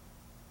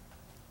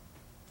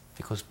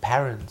 Because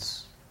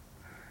parents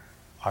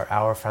are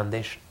our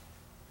foundation.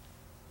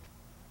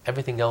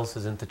 Everything else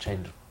is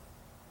interchangeable.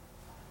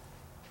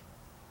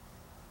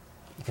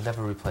 You can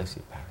never replace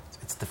your parents.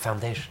 It's the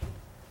foundation.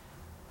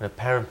 When a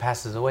parent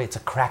passes away, it's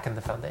a crack in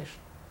the foundation.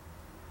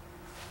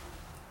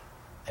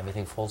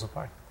 Everything falls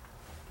apart.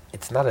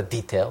 It's not a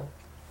detail.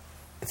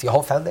 It's your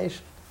whole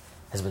foundation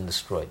has been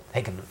destroyed,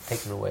 taken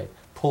away,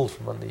 pulled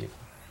from under you.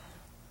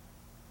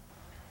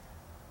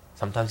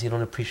 Sometimes you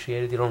don't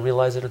appreciate it, you don't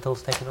realize it until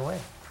it's taken away.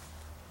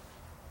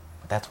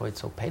 But that's why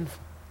it's so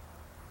painful.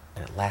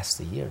 And it lasts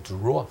a year. It's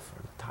raw for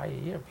an entire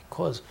year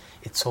because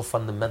it's so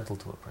fundamental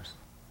to a person.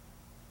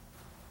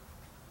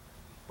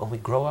 When we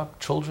grow up,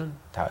 children,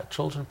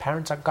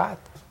 parents are God.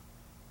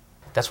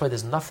 That's why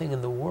there's nothing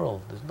in the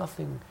world, there's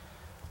nothing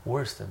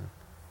worse than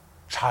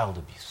child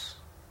abuse.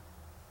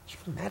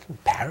 Can you imagine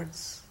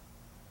parents?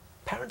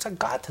 Parents are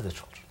God to the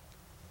children.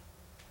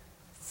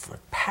 For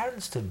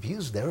parents to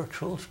abuse their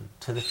children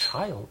to the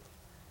child,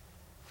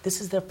 this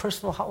is their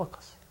personal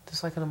Holocaust. This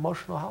is like an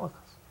emotional Holocaust.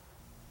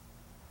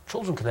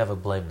 Children can never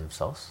blame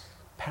themselves.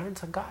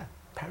 Parents are God.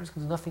 Parents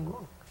can do nothing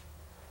wrong.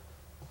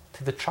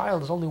 To the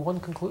child, there's only one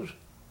conclusion.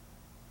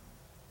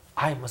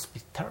 I must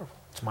be terrible.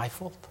 It's my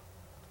fault.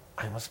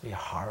 I must be a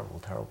horrible,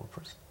 terrible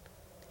person.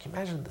 Can you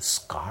imagine the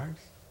scars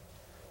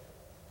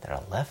that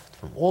are left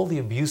from all the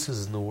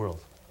abuses in the world?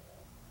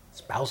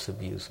 Spouse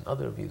abuse and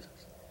other abuses.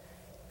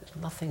 There's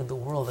nothing in the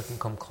world that can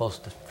come close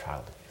to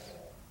child abuse.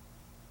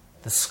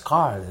 The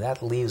scar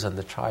that leaves on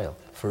the child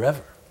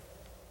forever.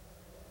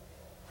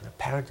 When a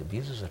parent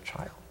abuses a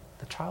child,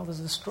 the child is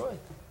destroyed.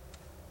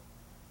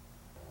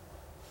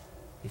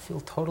 They feel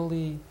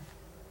totally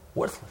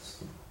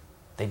worthless.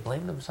 They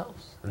blame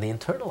themselves and they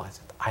internalize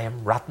it. I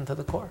am rotten to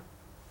the core.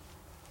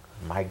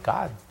 My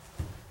God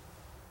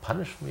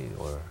punished me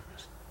or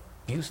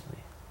abused me.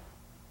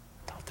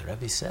 The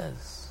Rebbe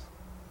says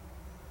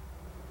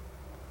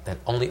that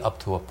only up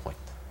to a point.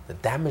 The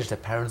damage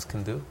that parents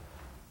can do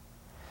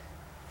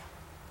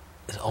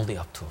is only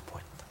up to a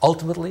point.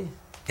 Ultimately,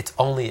 it's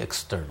only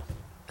external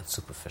and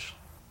superficial.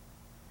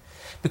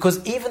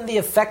 Because even the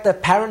effect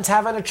that parents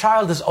have on a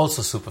child is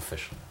also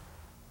superficial.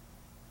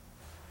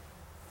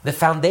 The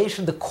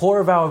foundation, the core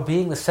of our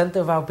being, the center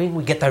of our being,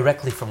 we get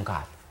directly from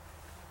God.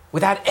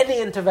 Without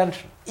any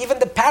intervention. Even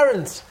the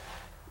parents,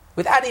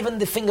 without even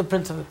the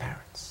fingerprints of the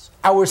parents.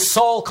 Our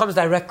soul comes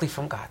directly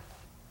from God.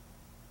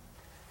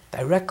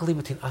 Directly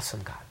between us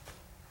and God.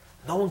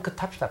 No one could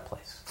touch that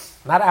place.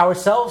 Not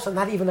ourselves and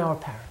not even our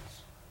parents.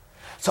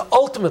 So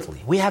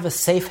ultimately, we have a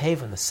safe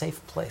haven, a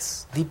safe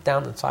place, deep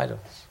down inside of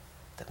us,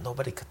 that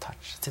nobody could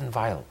touch. It's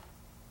inviolable.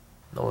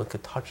 No one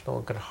could touch, no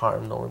one could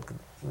harm, no one could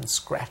even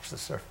scratch the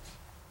surface.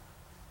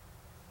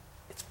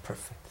 It's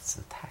perfect, it's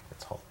intact,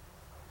 it's whole.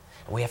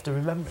 And we have to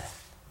remember that.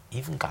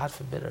 Even, God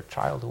forbid, a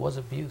child who was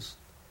abused,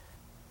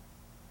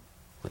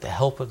 with the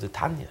help of the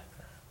Tanya,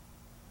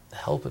 the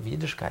help of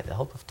Yiddishkeit, the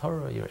help of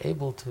Torah, you're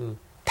able to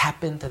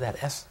tap into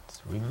that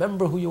essence.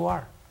 Remember who you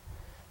are.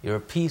 You're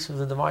a piece of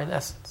the divine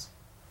essence.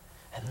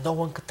 And no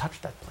one could touch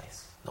that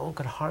place. No one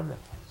could harm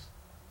that place.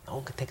 No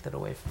one could take that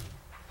away from you.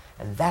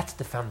 And that's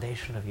the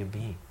foundation of your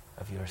being,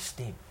 of your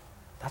esteem.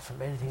 Not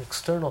from anything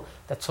external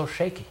that's so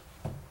shaky.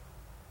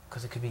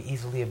 Because it could be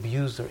easily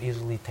abused or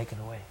easily taken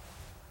away.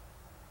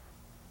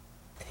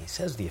 And he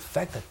says the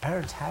effect that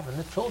parents have on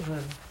the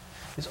children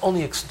is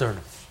only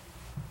external,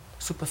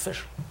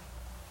 superficial.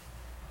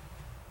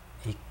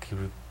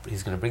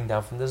 He's going to bring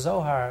down from the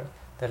Zohar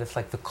that it's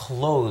like the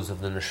clothes of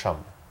the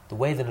neshama, the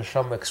way the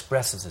neshama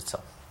expresses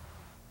itself.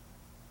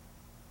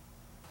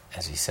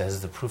 As he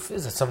says, the proof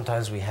is that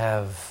sometimes we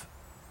have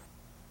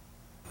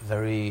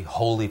very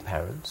holy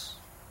parents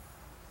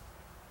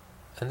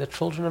and the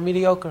children are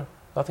mediocre,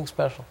 nothing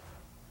special.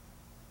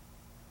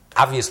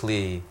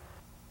 Obviously,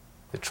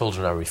 the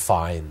children are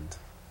refined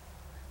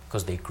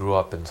because they grew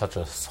up in such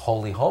a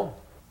holy home.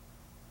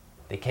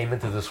 They came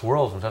into this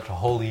world from such a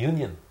holy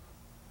union.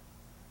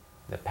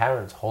 Their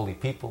parents, holy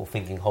people,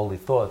 thinking holy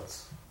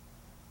thoughts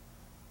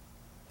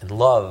and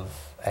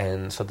love.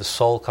 And so the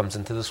soul comes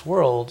into this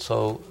world,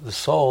 so the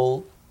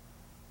soul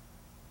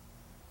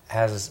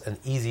has an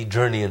easy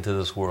journey into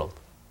this world,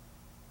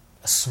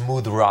 a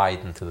smooth ride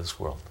into this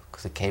world,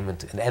 because it came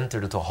into and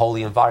entered into a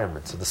holy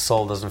environment, so the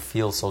soul doesn't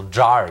feel so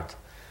jarred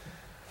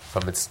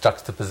from its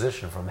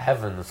juxtaposition from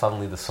heaven, and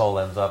suddenly the soul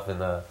ends up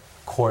in a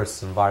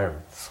coarse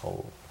environment.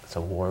 So it's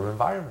a warm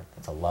environment,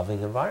 it's a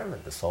loving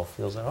environment, the soul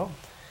feels at home.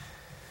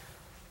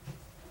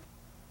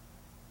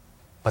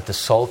 But the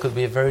soul could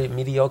be a very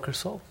mediocre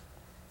soul,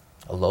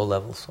 a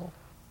low-level soul.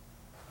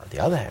 On the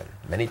other hand,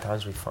 many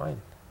times we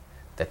find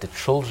that the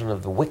children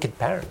of the wicked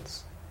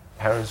parents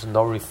with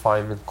no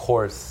refinement,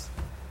 coarse,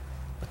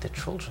 but the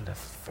children have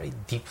very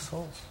deep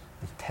souls,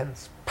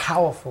 intense,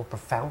 powerful,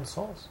 profound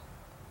souls.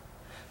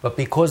 But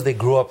because they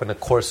grew up in a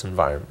coarse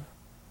environment,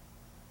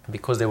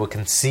 because they were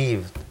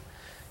conceived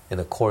in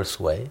a coarse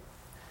way,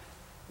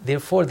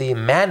 therefore the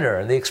manner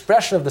and the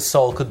expression of the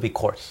soul could be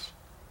coarse.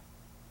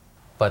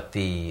 But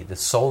the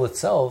soul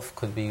itself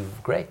could be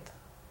great.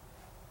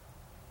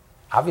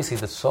 Obviously,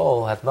 the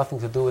soul had nothing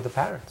to do with the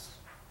parents.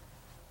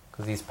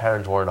 Because these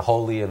parents weren't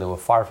holy and they were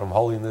far from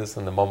holiness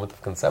in the moment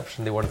of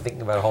conception. They weren't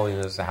thinking about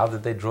holiness. How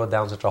did they draw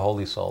down such a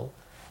holy soul?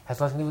 It has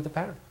nothing to do with the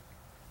parent.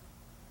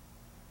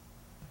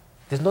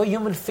 There's no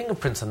human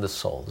fingerprints on the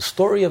soul. The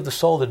story of the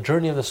soul, the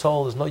journey of the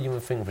soul, there's no human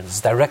fingerprints.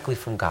 It's directly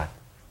from God.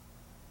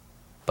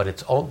 But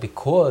it's all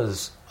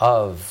because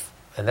of,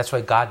 and that's why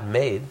God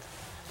made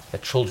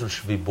that children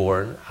should be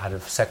born out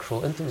of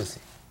sexual intimacy.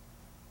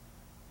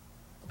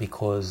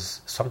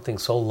 Because something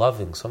so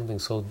loving, something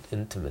so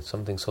intimate,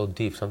 something so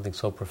deep, something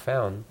so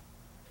profound,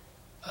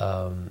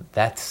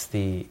 that's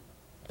the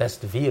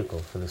best vehicle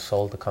for the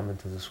soul to come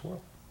into this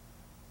world.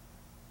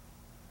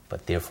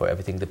 But therefore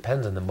everything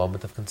depends on the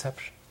moment of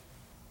conception.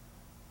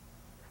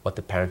 What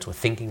the parents were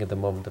thinking at the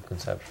moment of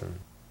conception.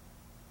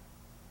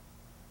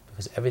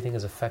 Because everything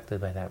is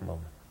affected by that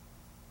moment.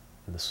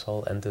 And the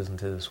soul enters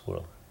into this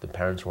world. The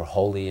parents were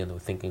holy and were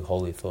thinking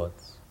holy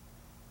thoughts,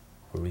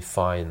 were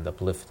refined,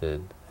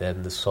 uplifted.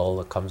 Then the soul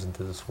that comes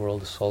into this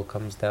world, the soul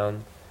comes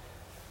down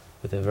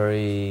with a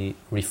very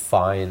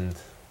refined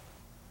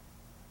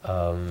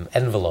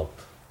envelope,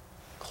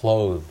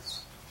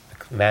 clothes,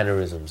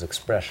 mannerisms,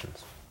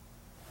 expressions.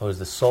 Whereas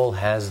the soul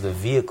has the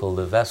vehicle,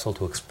 the vessel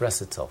to express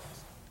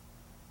itself.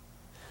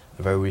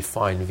 A very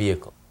refined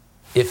vehicle.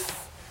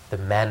 If the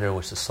manner in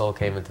which the soul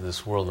came into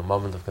this world, the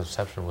moment of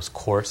conception, was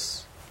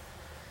coarse,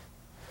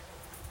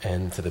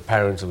 and to the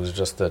parents it was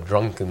just a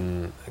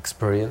drunken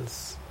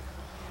experience,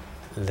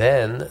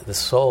 then the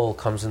soul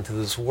comes into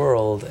this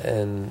world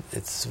and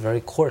it's very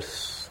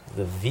coarse.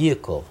 The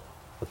vehicle,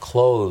 the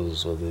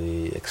clothes, or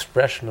the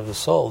expression of the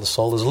soul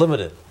is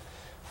limited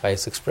by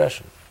its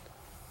expression.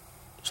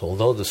 So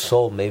although the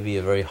soul may be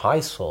a very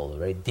high soul, a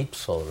very deep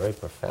soul, a very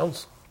profound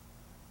soul,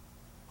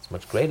 it's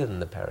much greater than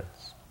the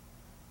parents.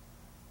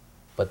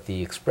 But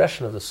the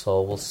expression of the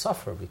soul will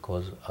suffer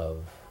because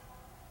of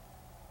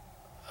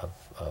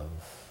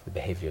the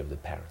behavior of the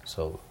parents.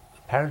 So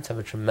the parents have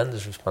a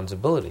tremendous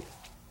responsibility.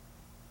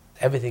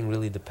 Everything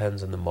really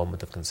depends on the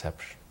moment of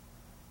conception.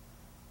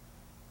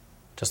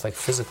 Just like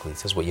physically, it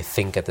says what you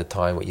think at the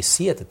time, what you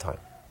see at the time.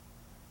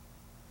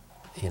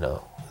 You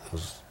know,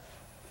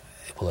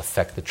 it will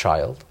affect the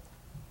child.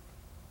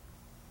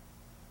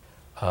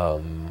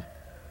 So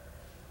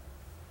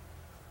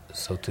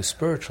too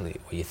spiritually,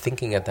 what you're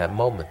thinking at that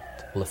moment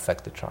will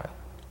affect the child.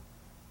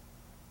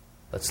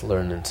 Let's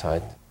learn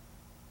inside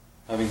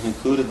Having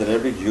concluded that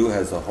every Jew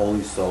has a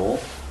holy soul,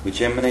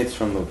 which emanates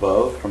from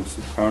above, from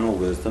supernal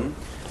wisdom,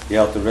 the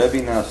Alter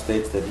Rebbe now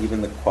states that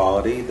even the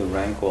quality, the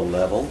rank or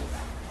level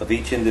of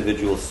each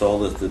individual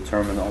soul is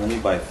determined only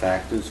by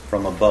factors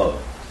from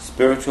above.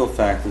 Spiritual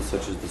factors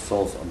such as the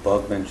soul's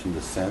above-mentioned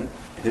descent,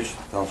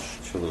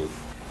 Hishtalshalut.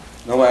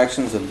 No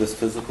actions of this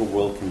physical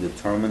world can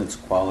determine its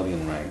quality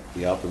and rank.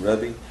 The Alter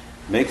Rebbe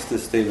makes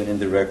this statement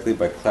indirectly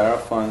by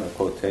clarifying a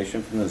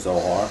quotation from the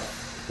Zohar,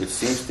 which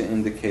seems to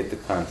indicate the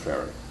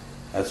contrary.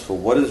 As for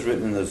what is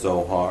written in the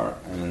Zohar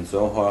and in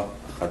Zohar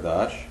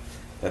Chadash,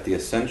 that the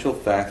essential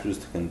factor is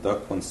to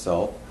conduct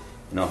oneself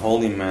in a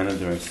holy manner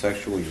during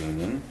sexual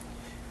union,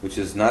 which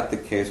is not the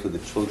case with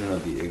the children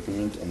of the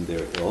ignorant and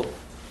their ilk,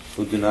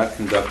 who do not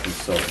conduct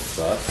themselves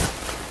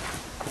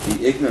thus.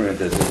 The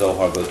ignorant, as the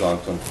Zohar goes on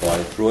to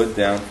imply, draw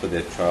down for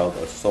their child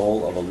a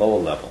soul of a lower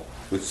level,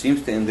 which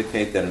seems to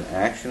indicate that an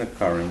action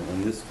occurring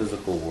in this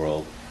physical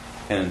world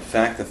can in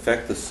fact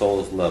affect the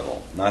soul's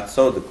level. Not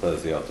so,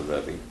 declares the Alter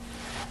Rebbe.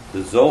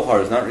 The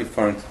Zohar is not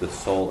referring to the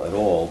soul at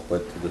all,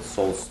 but to the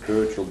soul's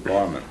spiritual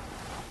garment,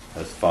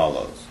 as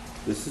follows.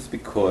 This is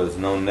because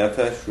no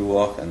nefesh,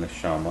 ruach, and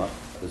neshama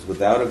is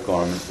without a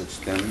garment which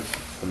stems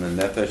from the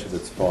nefesh of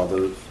its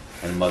father's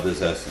and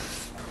mother's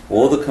essence.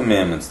 All the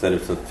commandments that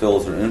it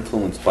fulfills are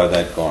influenced by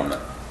that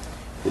garment.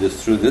 It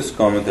is through this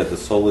garment that the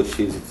soul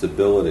achieves its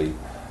ability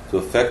to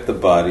affect the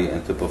body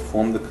and to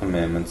perform the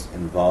commandments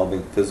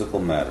involving physical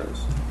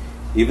matters.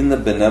 Even the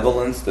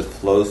benevolence that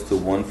flows to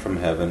one from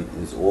heaven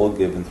is all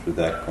given through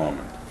that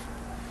garment.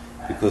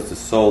 Because the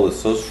soul is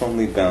so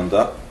strongly bound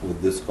up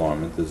with this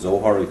garment, the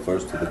Zohar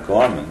refers to the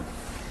garment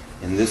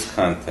in this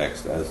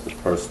context as the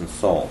person's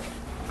soul.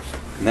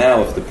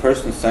 Now, if the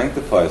person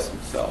sanctifies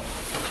himself,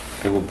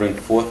 he will bring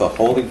forth a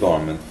holy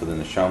garment for the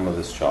neshama of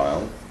his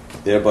child,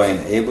 thereby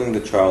enabling the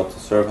child to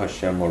serve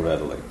Hashem more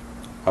readily.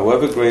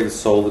 However great a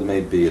soul it may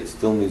be, it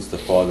still needs the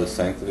father's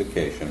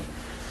sanctification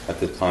at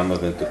the time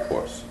of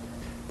intercourse.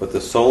 But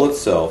the soul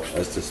itself,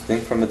 as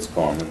distinct from its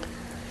garment,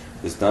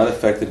 is not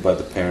affected by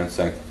the parent's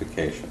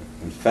sanctification.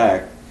 In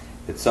fact,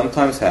 it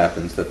sometimes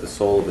happens that the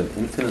soul of an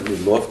infinitely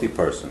lofty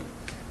person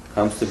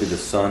comes to be the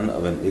son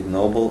of an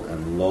ignoble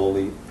and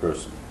lowly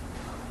person.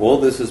 All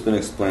this has been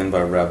explained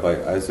by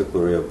Rabbi Isaac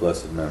Luria of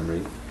blessed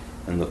memory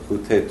in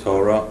Lekutei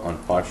Torah on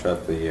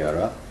Parshat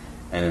Vayera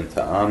and in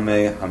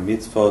Ta'amei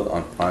HaMitzvot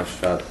on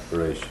Parshat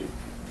Bereshit.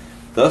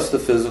 Thus the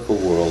physical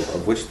world,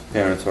 of which the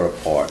parents are a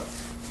part,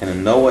 can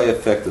in no way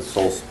affect the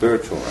soul's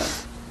spiritual rank.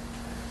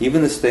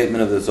 Even the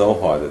statement of the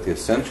Zohar that the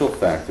essential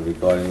factor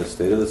regarding the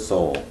state of the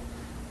soul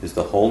is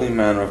the holy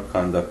manner of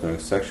conduct during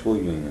sexual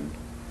union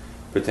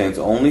pertains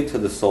only to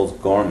the soul's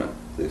garment.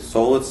 The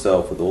soul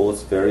itself, with all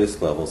its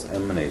various levels,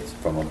 emanates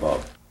from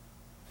above.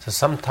 So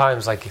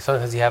sometimes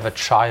you have a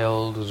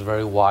child who's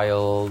very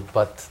wild,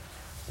 but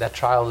that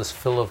child is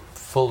filled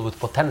with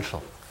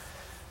potential.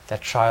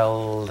 That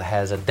child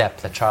has a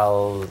depth. That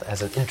child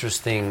has an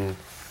interesting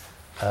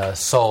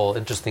soul,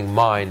 interesting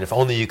mind. If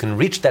only you can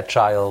reach that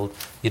child,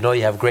 you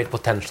have great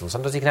potential.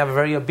 Sometimes you can have a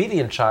very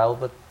obedient child,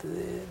 but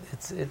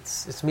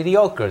it's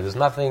mediocre. There's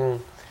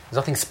nothing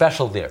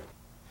special there.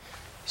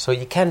 So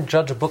you can't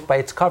judge a book by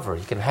its cover.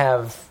 You can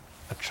have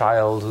a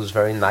child who's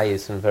very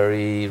nice and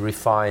very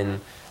refined,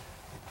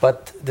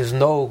 but there's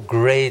no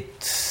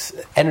great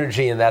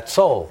energy in that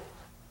soul.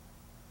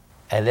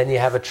 And then you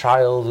have a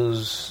child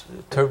who's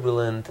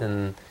turbulent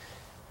and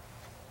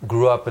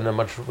grew up with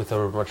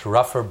a much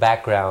rougher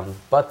background,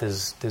 but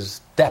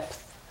there's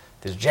depth,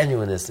 there's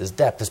genuineness, there's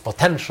depth, there's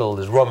potential,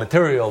 there's raw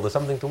material, there's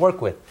something to work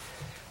with.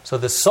 So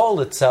the soul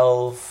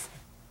itself,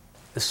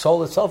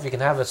 you can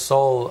have a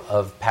soul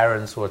of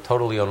parents who are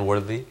totally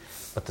unworthy,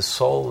 but the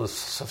soul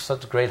is of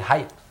such great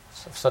height,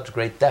 of such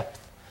great depth.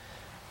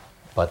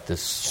 But the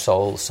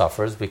soul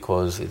suffers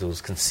because it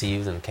was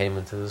conceived and came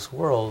into this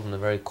world in a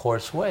very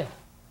coarse way.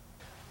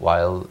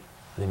 While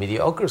the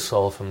mediocre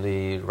soul from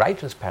the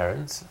righteous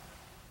parents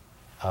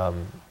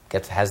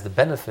has the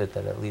benefit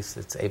that at least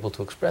it's able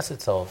to express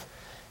itself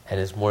and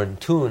is more in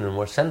tune and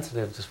more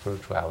sensitive to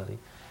spirituality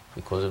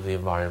because of the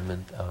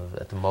environment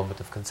at the moment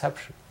of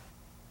conception.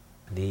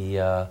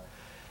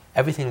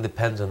 Everything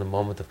depends on the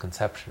moment of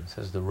conception. It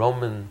says the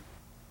Roman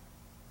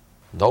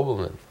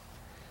noblemen,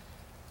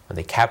 when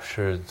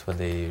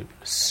they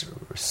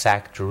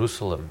sacked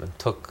Jerusalem and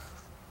took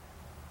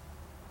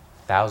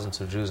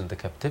thousands of Jews into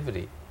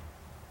captivity,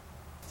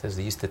 it says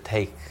they used to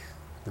take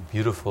the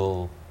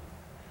beautiful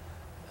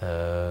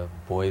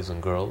boys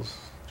and girls,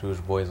 Jewish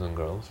boys and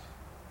girls,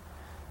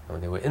 and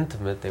when they were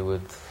intimate, they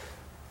would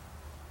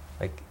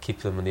keep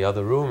them in the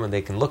other room, and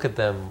they can look at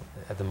them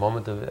at the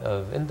moment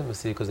of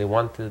intimacy because they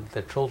wanted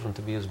their children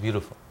to be as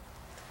beautiful.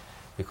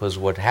 Because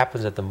what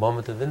happens at the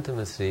moment of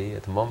intimacy,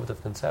 at the moment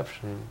of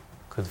conception,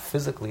 could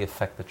physically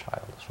affect the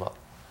child as well.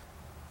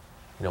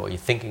 What you're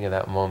thinking at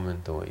that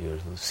moment, or what you're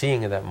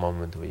seeing at that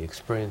moment, or what you're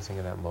experiencing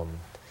at that moment.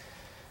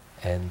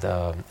 And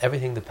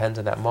everything depends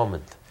on that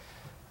moment.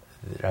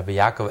 Rabbi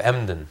Yaakov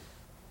Emden,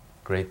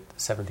 great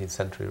 17th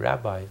century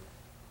rabbi,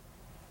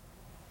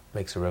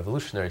 makes a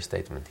revolutionary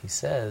statement. He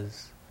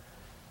says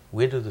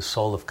Where do the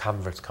soul of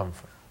converts come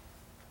from?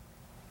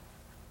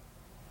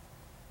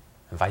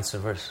 And vice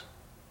versa.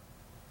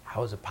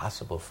 How is it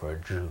possible for a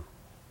Jew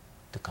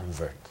to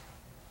convert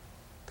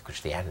to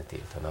Christianity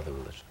or to another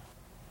religion?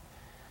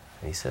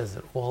 And he says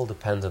it all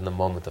depends on the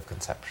moment of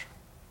conception.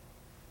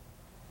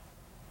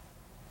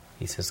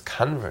 He says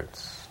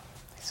converts,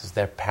 he says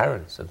their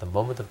parents at the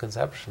moment of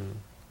conception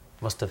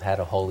must have had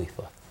a holy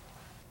thought.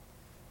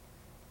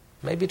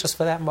 Maybe just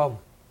for that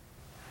moment.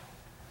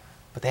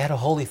 But they had a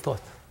holy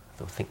thought.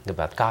 They were thinking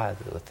about God,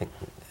 they were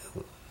thinking it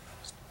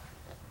was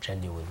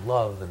genuine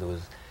love, and it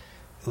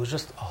was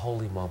just a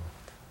holy moment.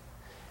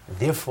 And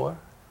therefore,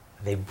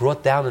 they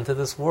brought down into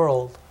this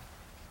world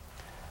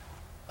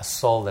a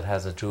soul that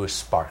has a Jewish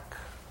spark,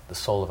 the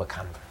soul of a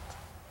convert,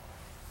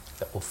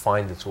 that will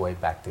find its way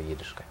back to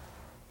Yiddishkeit.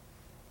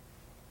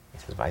 He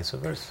says vice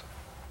versa.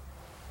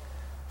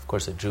 Of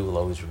course, a Jew will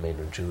always remain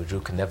a Jew. A Jew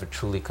can never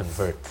truly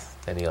convert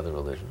to any other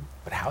religion.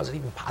 But how is it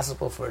even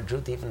possible for a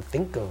Jew to even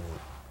think of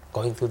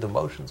going through the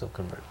motions of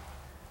conversion,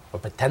 or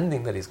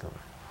pretending that he's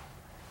converted,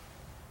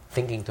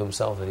 thinking to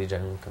himself that he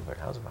genuinely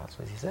converted? How is it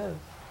possible? He says,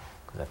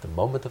 because at the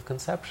moment of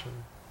conception,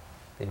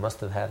 the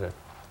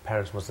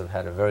parents must have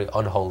had a very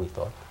unholy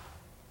thought.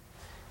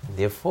 And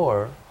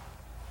therefore,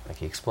 like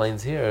he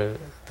explains here,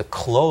 the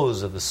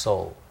clothes of the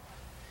soul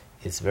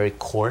is very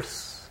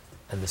coarse,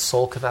 and the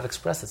soul cannot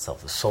express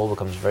itself. The soul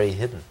becomes very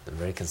hidden and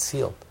very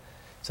concealed.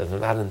 So they're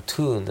not in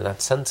tune, they're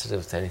not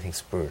sensitive to anything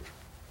spiritual.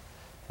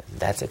 And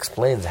that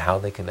explains how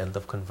they can end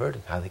up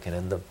converting, how they can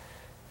end up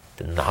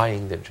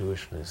denying their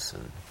Jewishness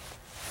and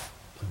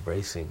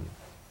embracing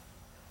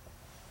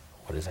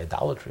what is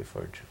idolatry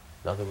for a Jew,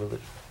 another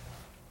religion.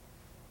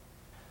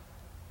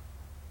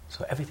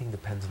 So everything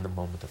depends on the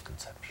moment of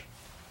conception.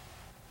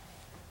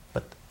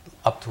 But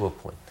up to a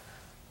point.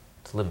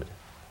 It's limited.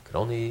 It can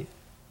only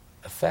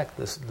affect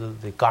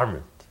the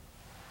garment,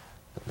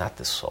 but not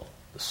the soul.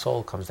 The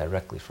soul comes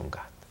directly from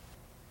God.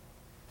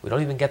 We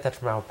don't even get that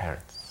from our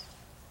parents.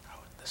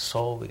 The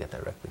soul we get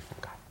directly from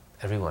God.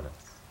 Every one of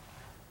us.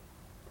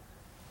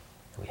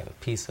 And we have a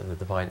piece of the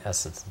divine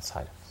essence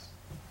inside of us.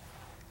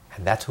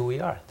 And that's who we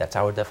are. That's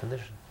our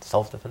definition.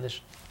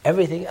 Self-definition.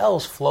 Everything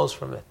else flows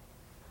from it.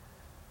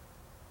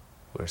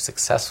 We're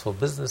successful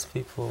business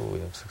people, we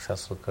have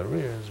successful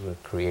careers, we're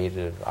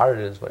creative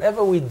artists,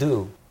 whatever we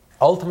do,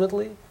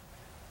 ultimately,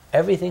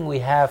 everything we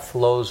have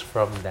flows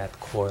from that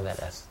core,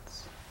 that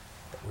essence,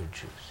 that we're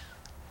Jews,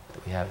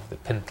 that we have the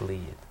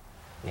Pintli,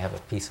 we have a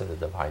piece of the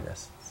divine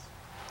essence,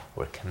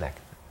 we're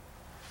connected.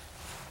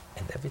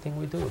 And everything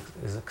we do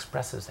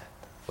expresses that,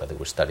 whether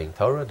we're studying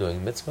Torah,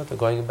 doing mitzvah, or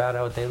going about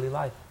our daily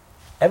life.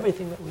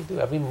 Everything that we do,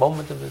 every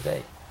moment of the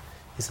day,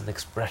 is an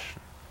expression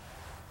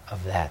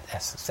of that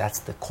essence. That's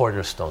the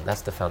cornerstone,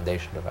 that's the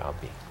foundation of our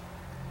being.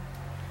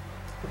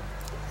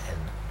 And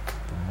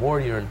the more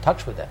you're in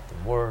touch with that, the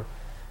more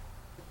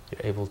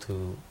you're able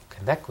to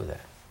connect with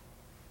that,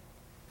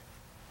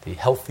 the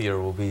healthier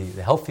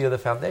the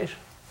foundation,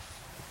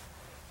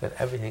 then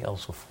everything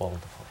else will fall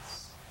into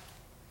place.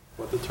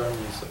 What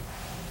determines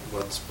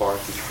what spark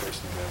each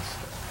person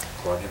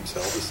has? God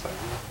himself decided?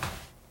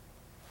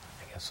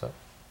 I guess so.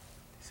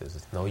 He says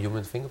there's no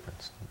human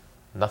fingerprints.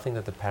 Nothing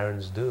that the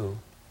parents do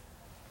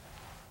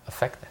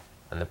affect that.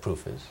 And the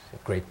proof is,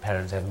 great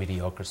parents have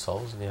mediocre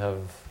souls, and you have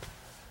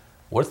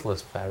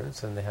worthless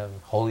parents, and they have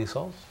holy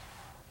souls.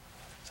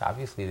 So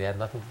obviously they had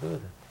nothing to do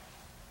with it.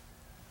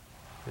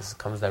 This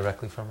comes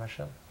directly from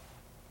Hashem.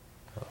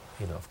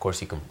 Of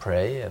course you can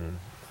pray, and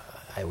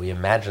we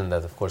imagine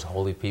that, of course,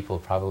 holy people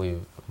probably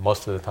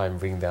most of the time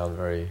bring down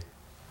very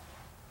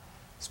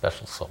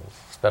special souls.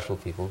 Special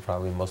people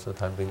probably most of the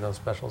time bring down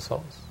special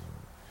souls.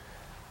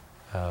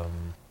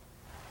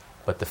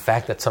 But the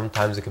fact that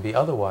sometimes it could be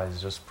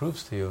otherwise just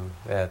proves to you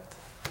that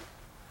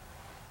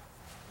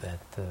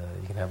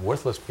you can have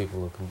worthless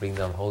people who can bring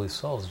down holy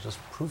souls. It just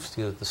proves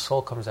to you that the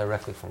soul comes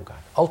directly from God.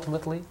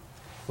 Ultimately,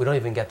 we don't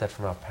even get that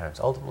from our parents.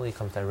 Ultimately, it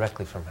comes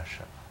directly from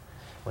Hashem.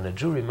 When a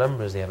Jew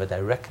remembers they have a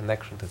direct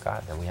connection to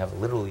God, and we have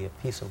literally a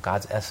piece of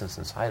God's essence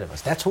inside of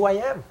us, that's who I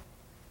am.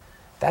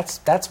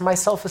 That's my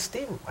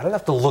self-esteem. I don't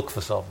have to look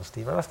for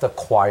self-esteem. I don't have to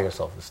acquire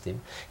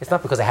self-esteem. It's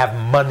not because I have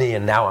money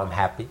and now I'm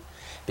happy,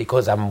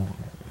 because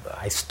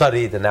I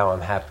studied and now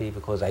I'm happy,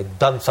 because I've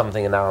done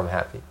something and now I'm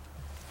happy.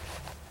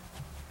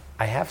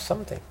 I have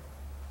something.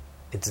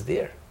 It's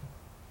there.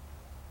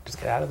 Just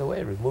get out of the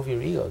way. Remove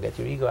your ego. Get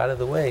your ego out of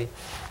the way,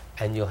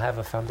 and you'll have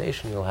a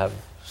foundation. You'll have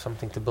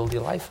something to build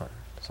your life on,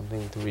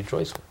 something to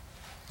rejoice with,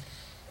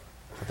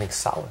 something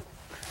solid,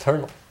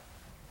 eternal,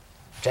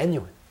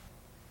 genuine,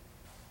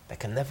 that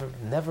can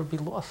never be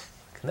lost,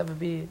 can never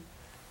be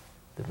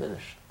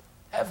diminished,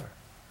 ever,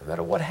 no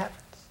matter what happens.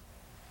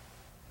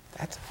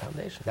 That's a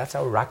foundation. That's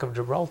our Rock of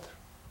Gibraltar.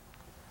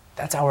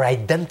 That's our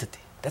identity.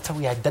 That's how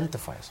we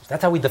identify ourselves.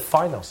 That's how we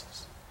define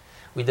ourselves.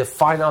 We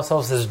define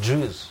ourselves as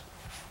Jews.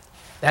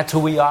 That's who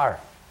we are.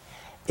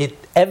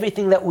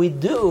 Everything that we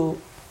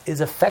do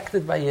is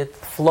affected by it,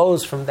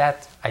 flows from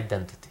that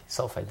identity,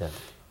 self-identity.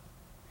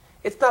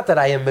 It's not that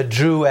I am a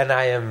Jew and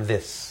I am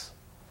this.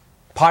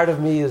 part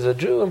of me is a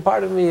Jew and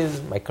part of me is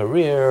my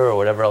career or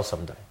whatever else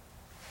I'm doing.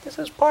 This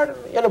is part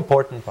of me, an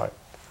important part.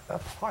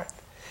 Not part.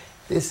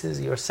 This is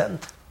your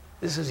center.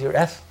 This is your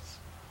essence.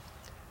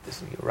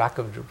 This is your Rock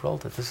of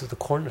Gibraltar. This is the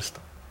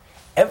cornerstone.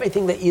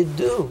 Everything that you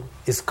do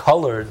is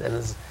colored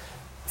and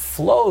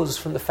flows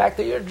from the fact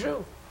that you're a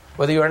Jew.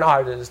 Whether you're an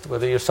artist,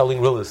 whether you're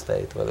selling real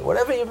estate,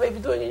 whatever you may be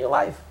doing in your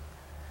life,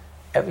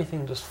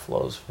 everything just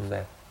flows from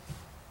that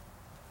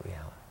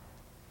reality.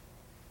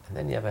 And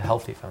then you have a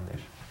healthy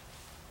foundation.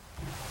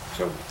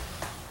 So,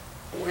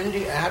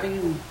 how do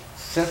you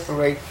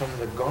separate from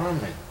the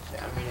garment?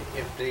 I mean,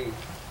 if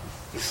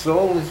the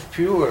soul is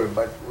pure,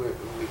 but we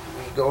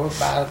go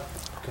about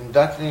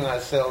conducting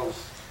ourselves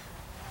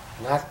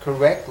not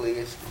correctly,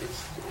 it's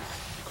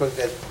because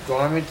that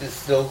garment is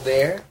still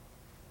there?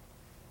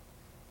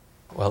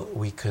 Well,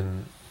 we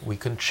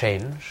can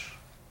change.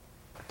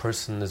 A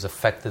person is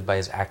affected by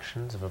his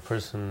actions. If a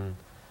person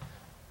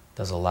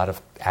does a lot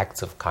of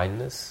acts of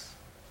kindness,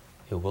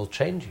 it will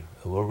change you.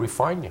 It will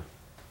refine you.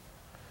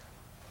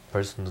 A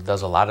person who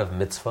does a lot of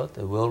mitzvot,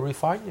 it will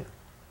refine you.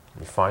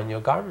 Refine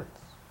your garments.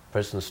 A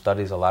person who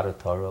studies a lot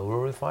of Torah will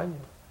refine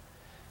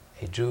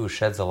you. A Jew who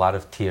sheds a lot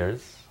of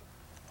tears,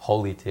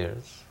 holy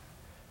tears,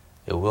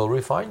 it will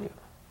refine you.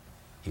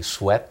 You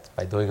sweat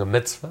by doing a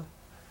mitzvah,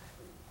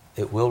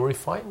 it will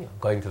refine you.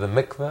 Going to the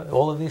mikveh,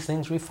 all of these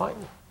things refine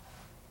you.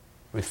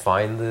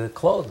 Refine the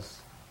clothes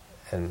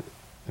and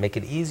make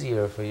it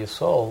easier for your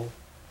soul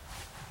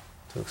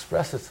to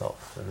express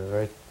itself in a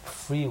very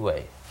free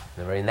way,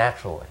 in a very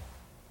natural way.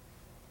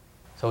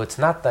 So it's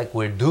not like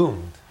we're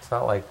doomed. It's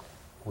not like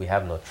we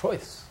have no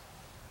choice.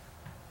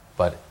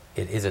 But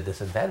it is a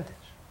disadvantage.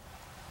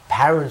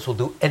 Parents will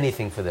do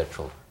anything for their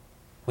children.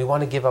 We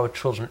want to give our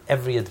children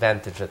every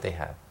advantage that they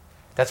have.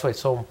 That's why it's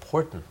so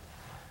important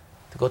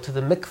to go to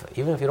the mikveh,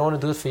 even if you don't want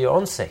to do it for your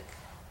own sake.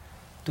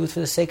 Do it for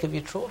the sake of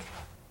your children.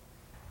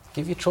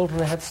 Give your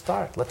children a head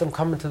start. Let them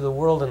come into the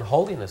world in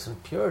holiness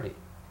and purity.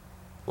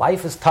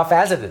 Life is tough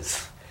as it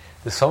is.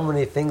 There's so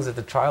many things that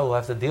the child will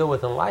have to deal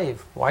with in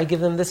life. Why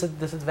give them this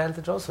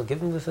advantage also? Give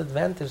them this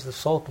advantage. The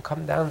soul can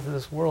come down into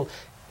this world.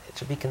 It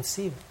should be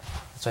conceived.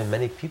 That's why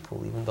many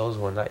people, even those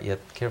who are not yet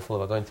careful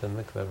about going to the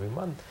mikveh every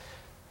month,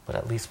 but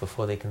at least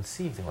before they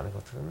conceive, they want to go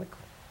to the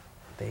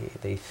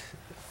mikveh. They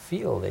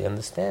feel, they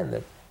understand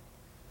that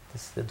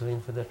this they're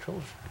doing for their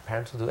children. The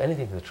parents will do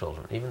anything for the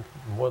children, even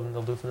more than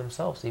they'll do for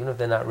themselves. Even if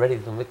they're not ready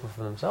to do mikveh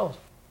for themselves,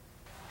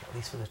 at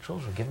least for their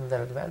children, give them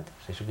that advantage.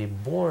 They should be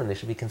born, they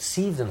should be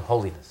conceived in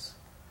holiness.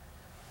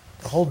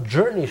 The whole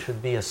journey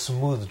should be a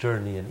smooth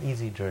journey, an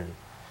easy journey.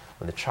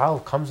 When the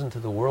child comes into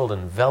the world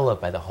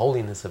enveloped by the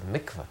holiness of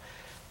mikveh,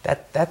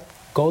 that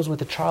goes with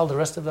the child the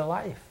rest of their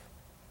life.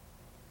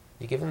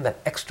 You give them that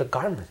extra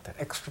garment, that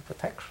extra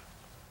protection.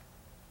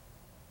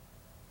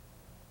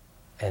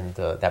 And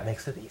that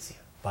makes it easier.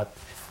 But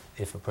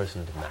if a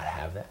person did not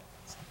have that,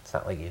 it's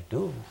not like you're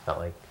doomed. It's not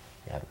like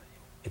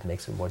it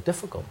makes it more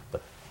difficult.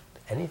 But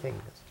anything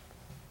is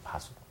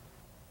possible.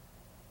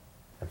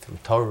 And through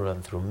Torah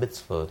and through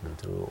mitzvot and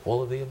through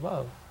all of the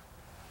above,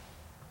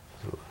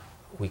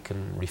 we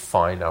can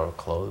refine our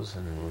clothes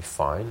and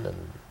refine and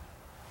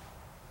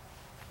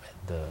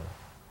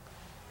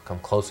come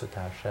closer to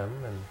Hashem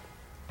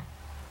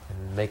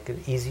and make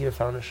it easier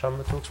for our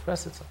neshama to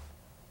express itself.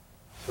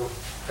 So,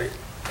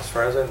 as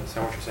far as I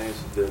understand what you're saying,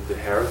 is the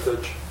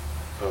heritage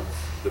of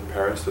the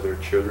parents to their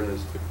children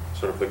is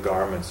sort of the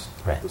garments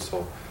of the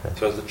soul. Right.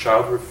 So as the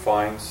child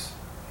refines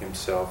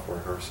himself or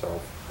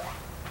herself,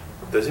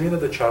 does it mean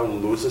that the child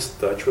loses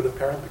touch with the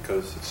parent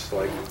because it's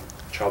like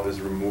the child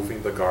is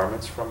removing the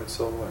garments from its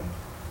soul and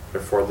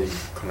therefore the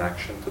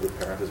connection to the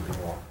parent is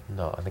being lost?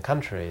 No, on the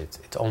contrary,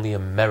 it's only a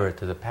merit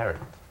to the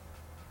parent.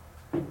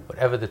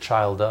 Whatever the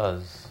child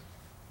does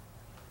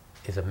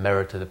is a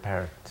merit to the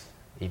parent.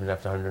 Even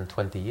after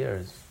 120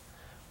 years,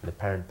 when the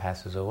parent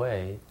passes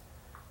away,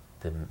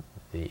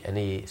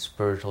 any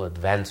spiritual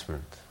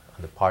advancement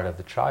on the part of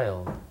the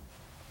child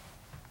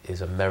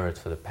is a merit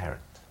for the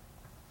parent.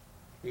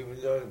 Even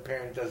though the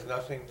parent does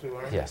nothing to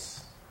earn?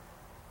 Yes.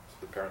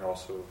 So the parent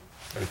also,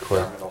 the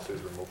garment also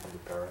is removed from the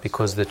parent.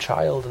 Because the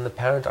child and the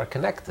parent are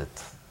connected.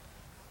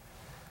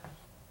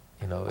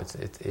 You know, it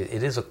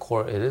is a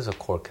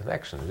core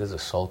connection. It is a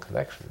soul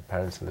connection. The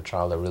parents and the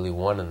child are really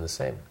one and the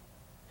same.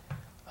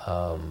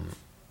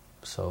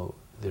 So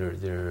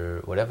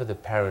whatever the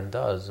parent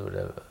does, or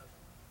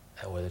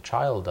the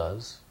child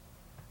does,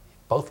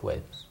 both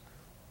ways,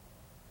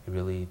 you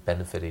really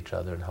benefit each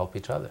other and help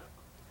each other.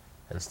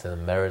 And it's the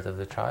merit of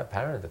the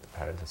parent that the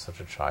parent has such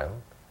a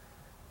child,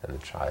 and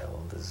the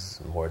child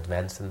is more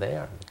advanced than they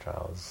are. The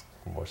child is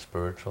more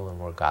spiritual and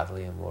more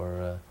godly and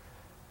more,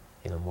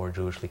 more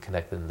Jewishly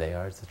connected than they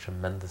are. It's a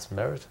tremendous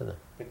merit for them.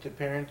 But the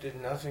parent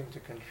did nothing to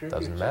contribute.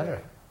 Doesn't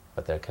matter,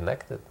 but they're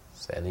connected.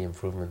 So any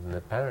improvement in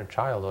the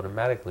parent-child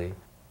automatically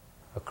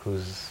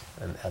accrues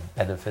and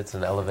benefits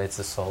and elevates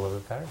the soul of the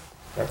parent.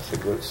 That's a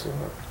good soul.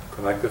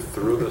 Connected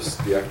through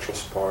the actual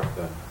spark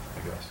then,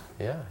 I guess.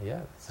 Yeah,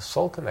 it's a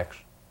soul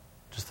connection.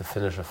 Just to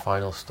finish a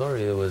final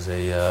story, there was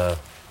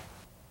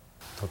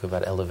talk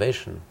about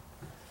elevation.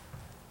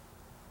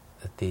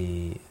 that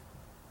the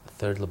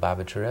third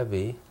Lubavitcher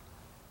Rebbe,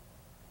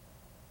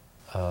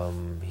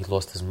 he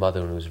lost his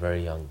mother when he was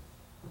very young.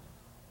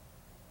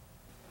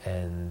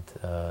 And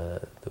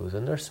there was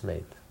a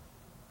nursemaid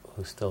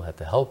who still had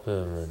to help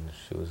him, and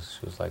she was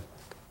like,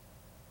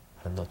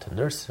 I don't know, to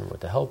nurse him or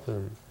to help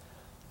him.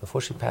 Before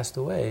she passed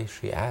away,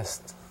 she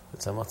asked the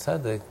Tzemach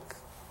Tzedek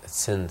that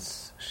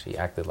since she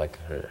acted like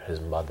his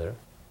mother,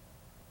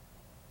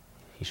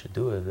 he should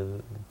do her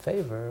the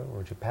favor,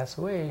 when she passed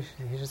away,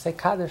 he should say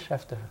Kaddish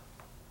after her.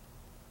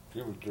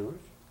 She was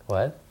Jewish?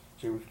 What?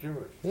 She was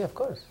Jewish? Yeah, of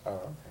course. Oh,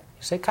 okay.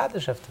 You say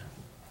Kaddish after her.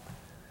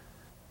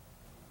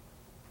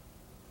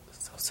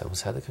 So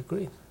Tzemach Tzedek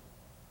agreed.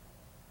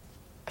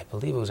 I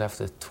believe it was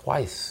after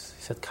twice,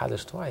 he said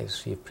Kaddish twice,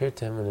 she appeared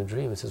to him in a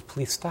dream and says,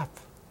 please stop.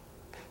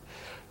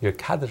 Your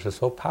Kaddish is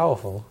so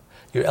powerful,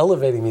 you're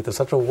elevating me to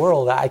such a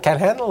world that I can't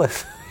handle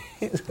it.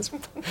 he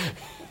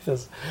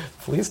says,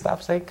 please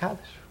stop saying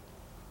Kaddish.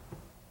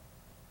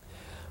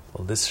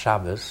 Well, this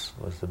Shabbos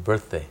was the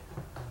birthday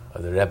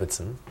of the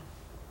Rebbetzin,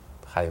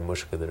 Chaim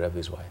Mushka, the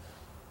Rebbe's wife.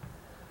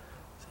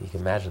 So you can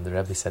imagine the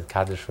Rebbe said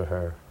Kaddish for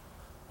her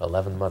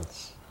 11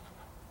 months.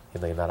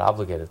 You know, you're not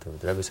obligated to it.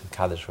 The Rebbe said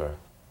Kaddish for her.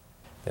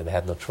 And they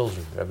had no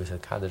children. The Rebbe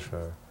said Kaddish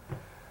for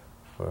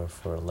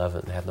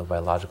 11. They had no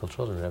biological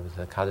children. The Rebbe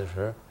said Kaddish for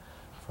her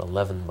for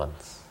 11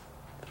 months.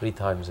 3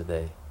 times a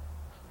day.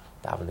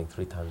 Davening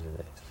 3 times a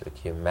day. So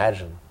can you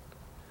imagine?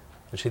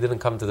 And she didn't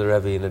come to the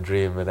Rebbe in a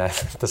dream and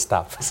ask to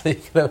stop. So you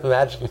can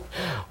imagine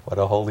what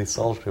a holy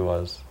soul she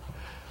was.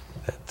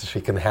 That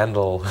she can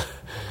handle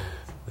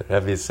the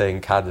Rebbe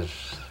saying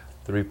Kaddish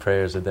 3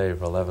 prayers a day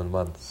for 11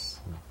 months.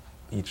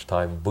 Each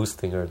time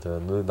boosting her to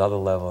another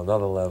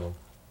level.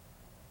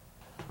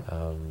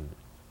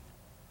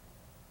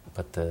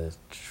 But the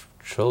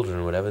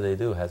children, whatever they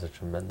do, has a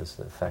tremendous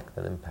effect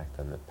and impact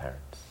on the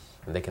parents.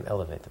 And they can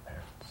elevate the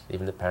parents.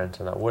 Even the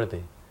parents are not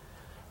worthy.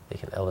 They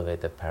can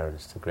elevate the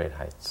parents to great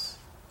heights.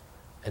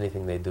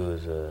 Anything they do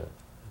is a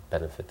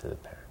benefit to the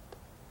parent.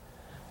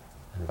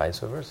 And vice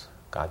versa.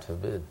 God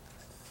forbid,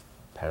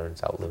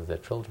 parents outlive their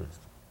children.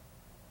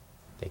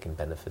 They can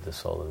benefit the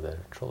soul of their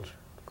children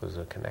because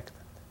they're connected.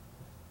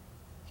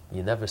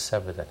 You never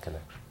sever that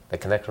connection. The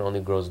connection only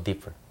grows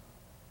deeper.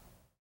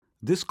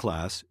 This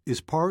class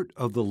is part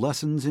of the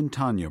Lessons in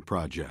Tanya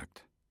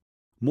project.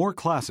 More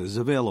classes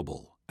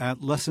available at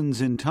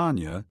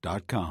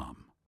lessonsintanya.com.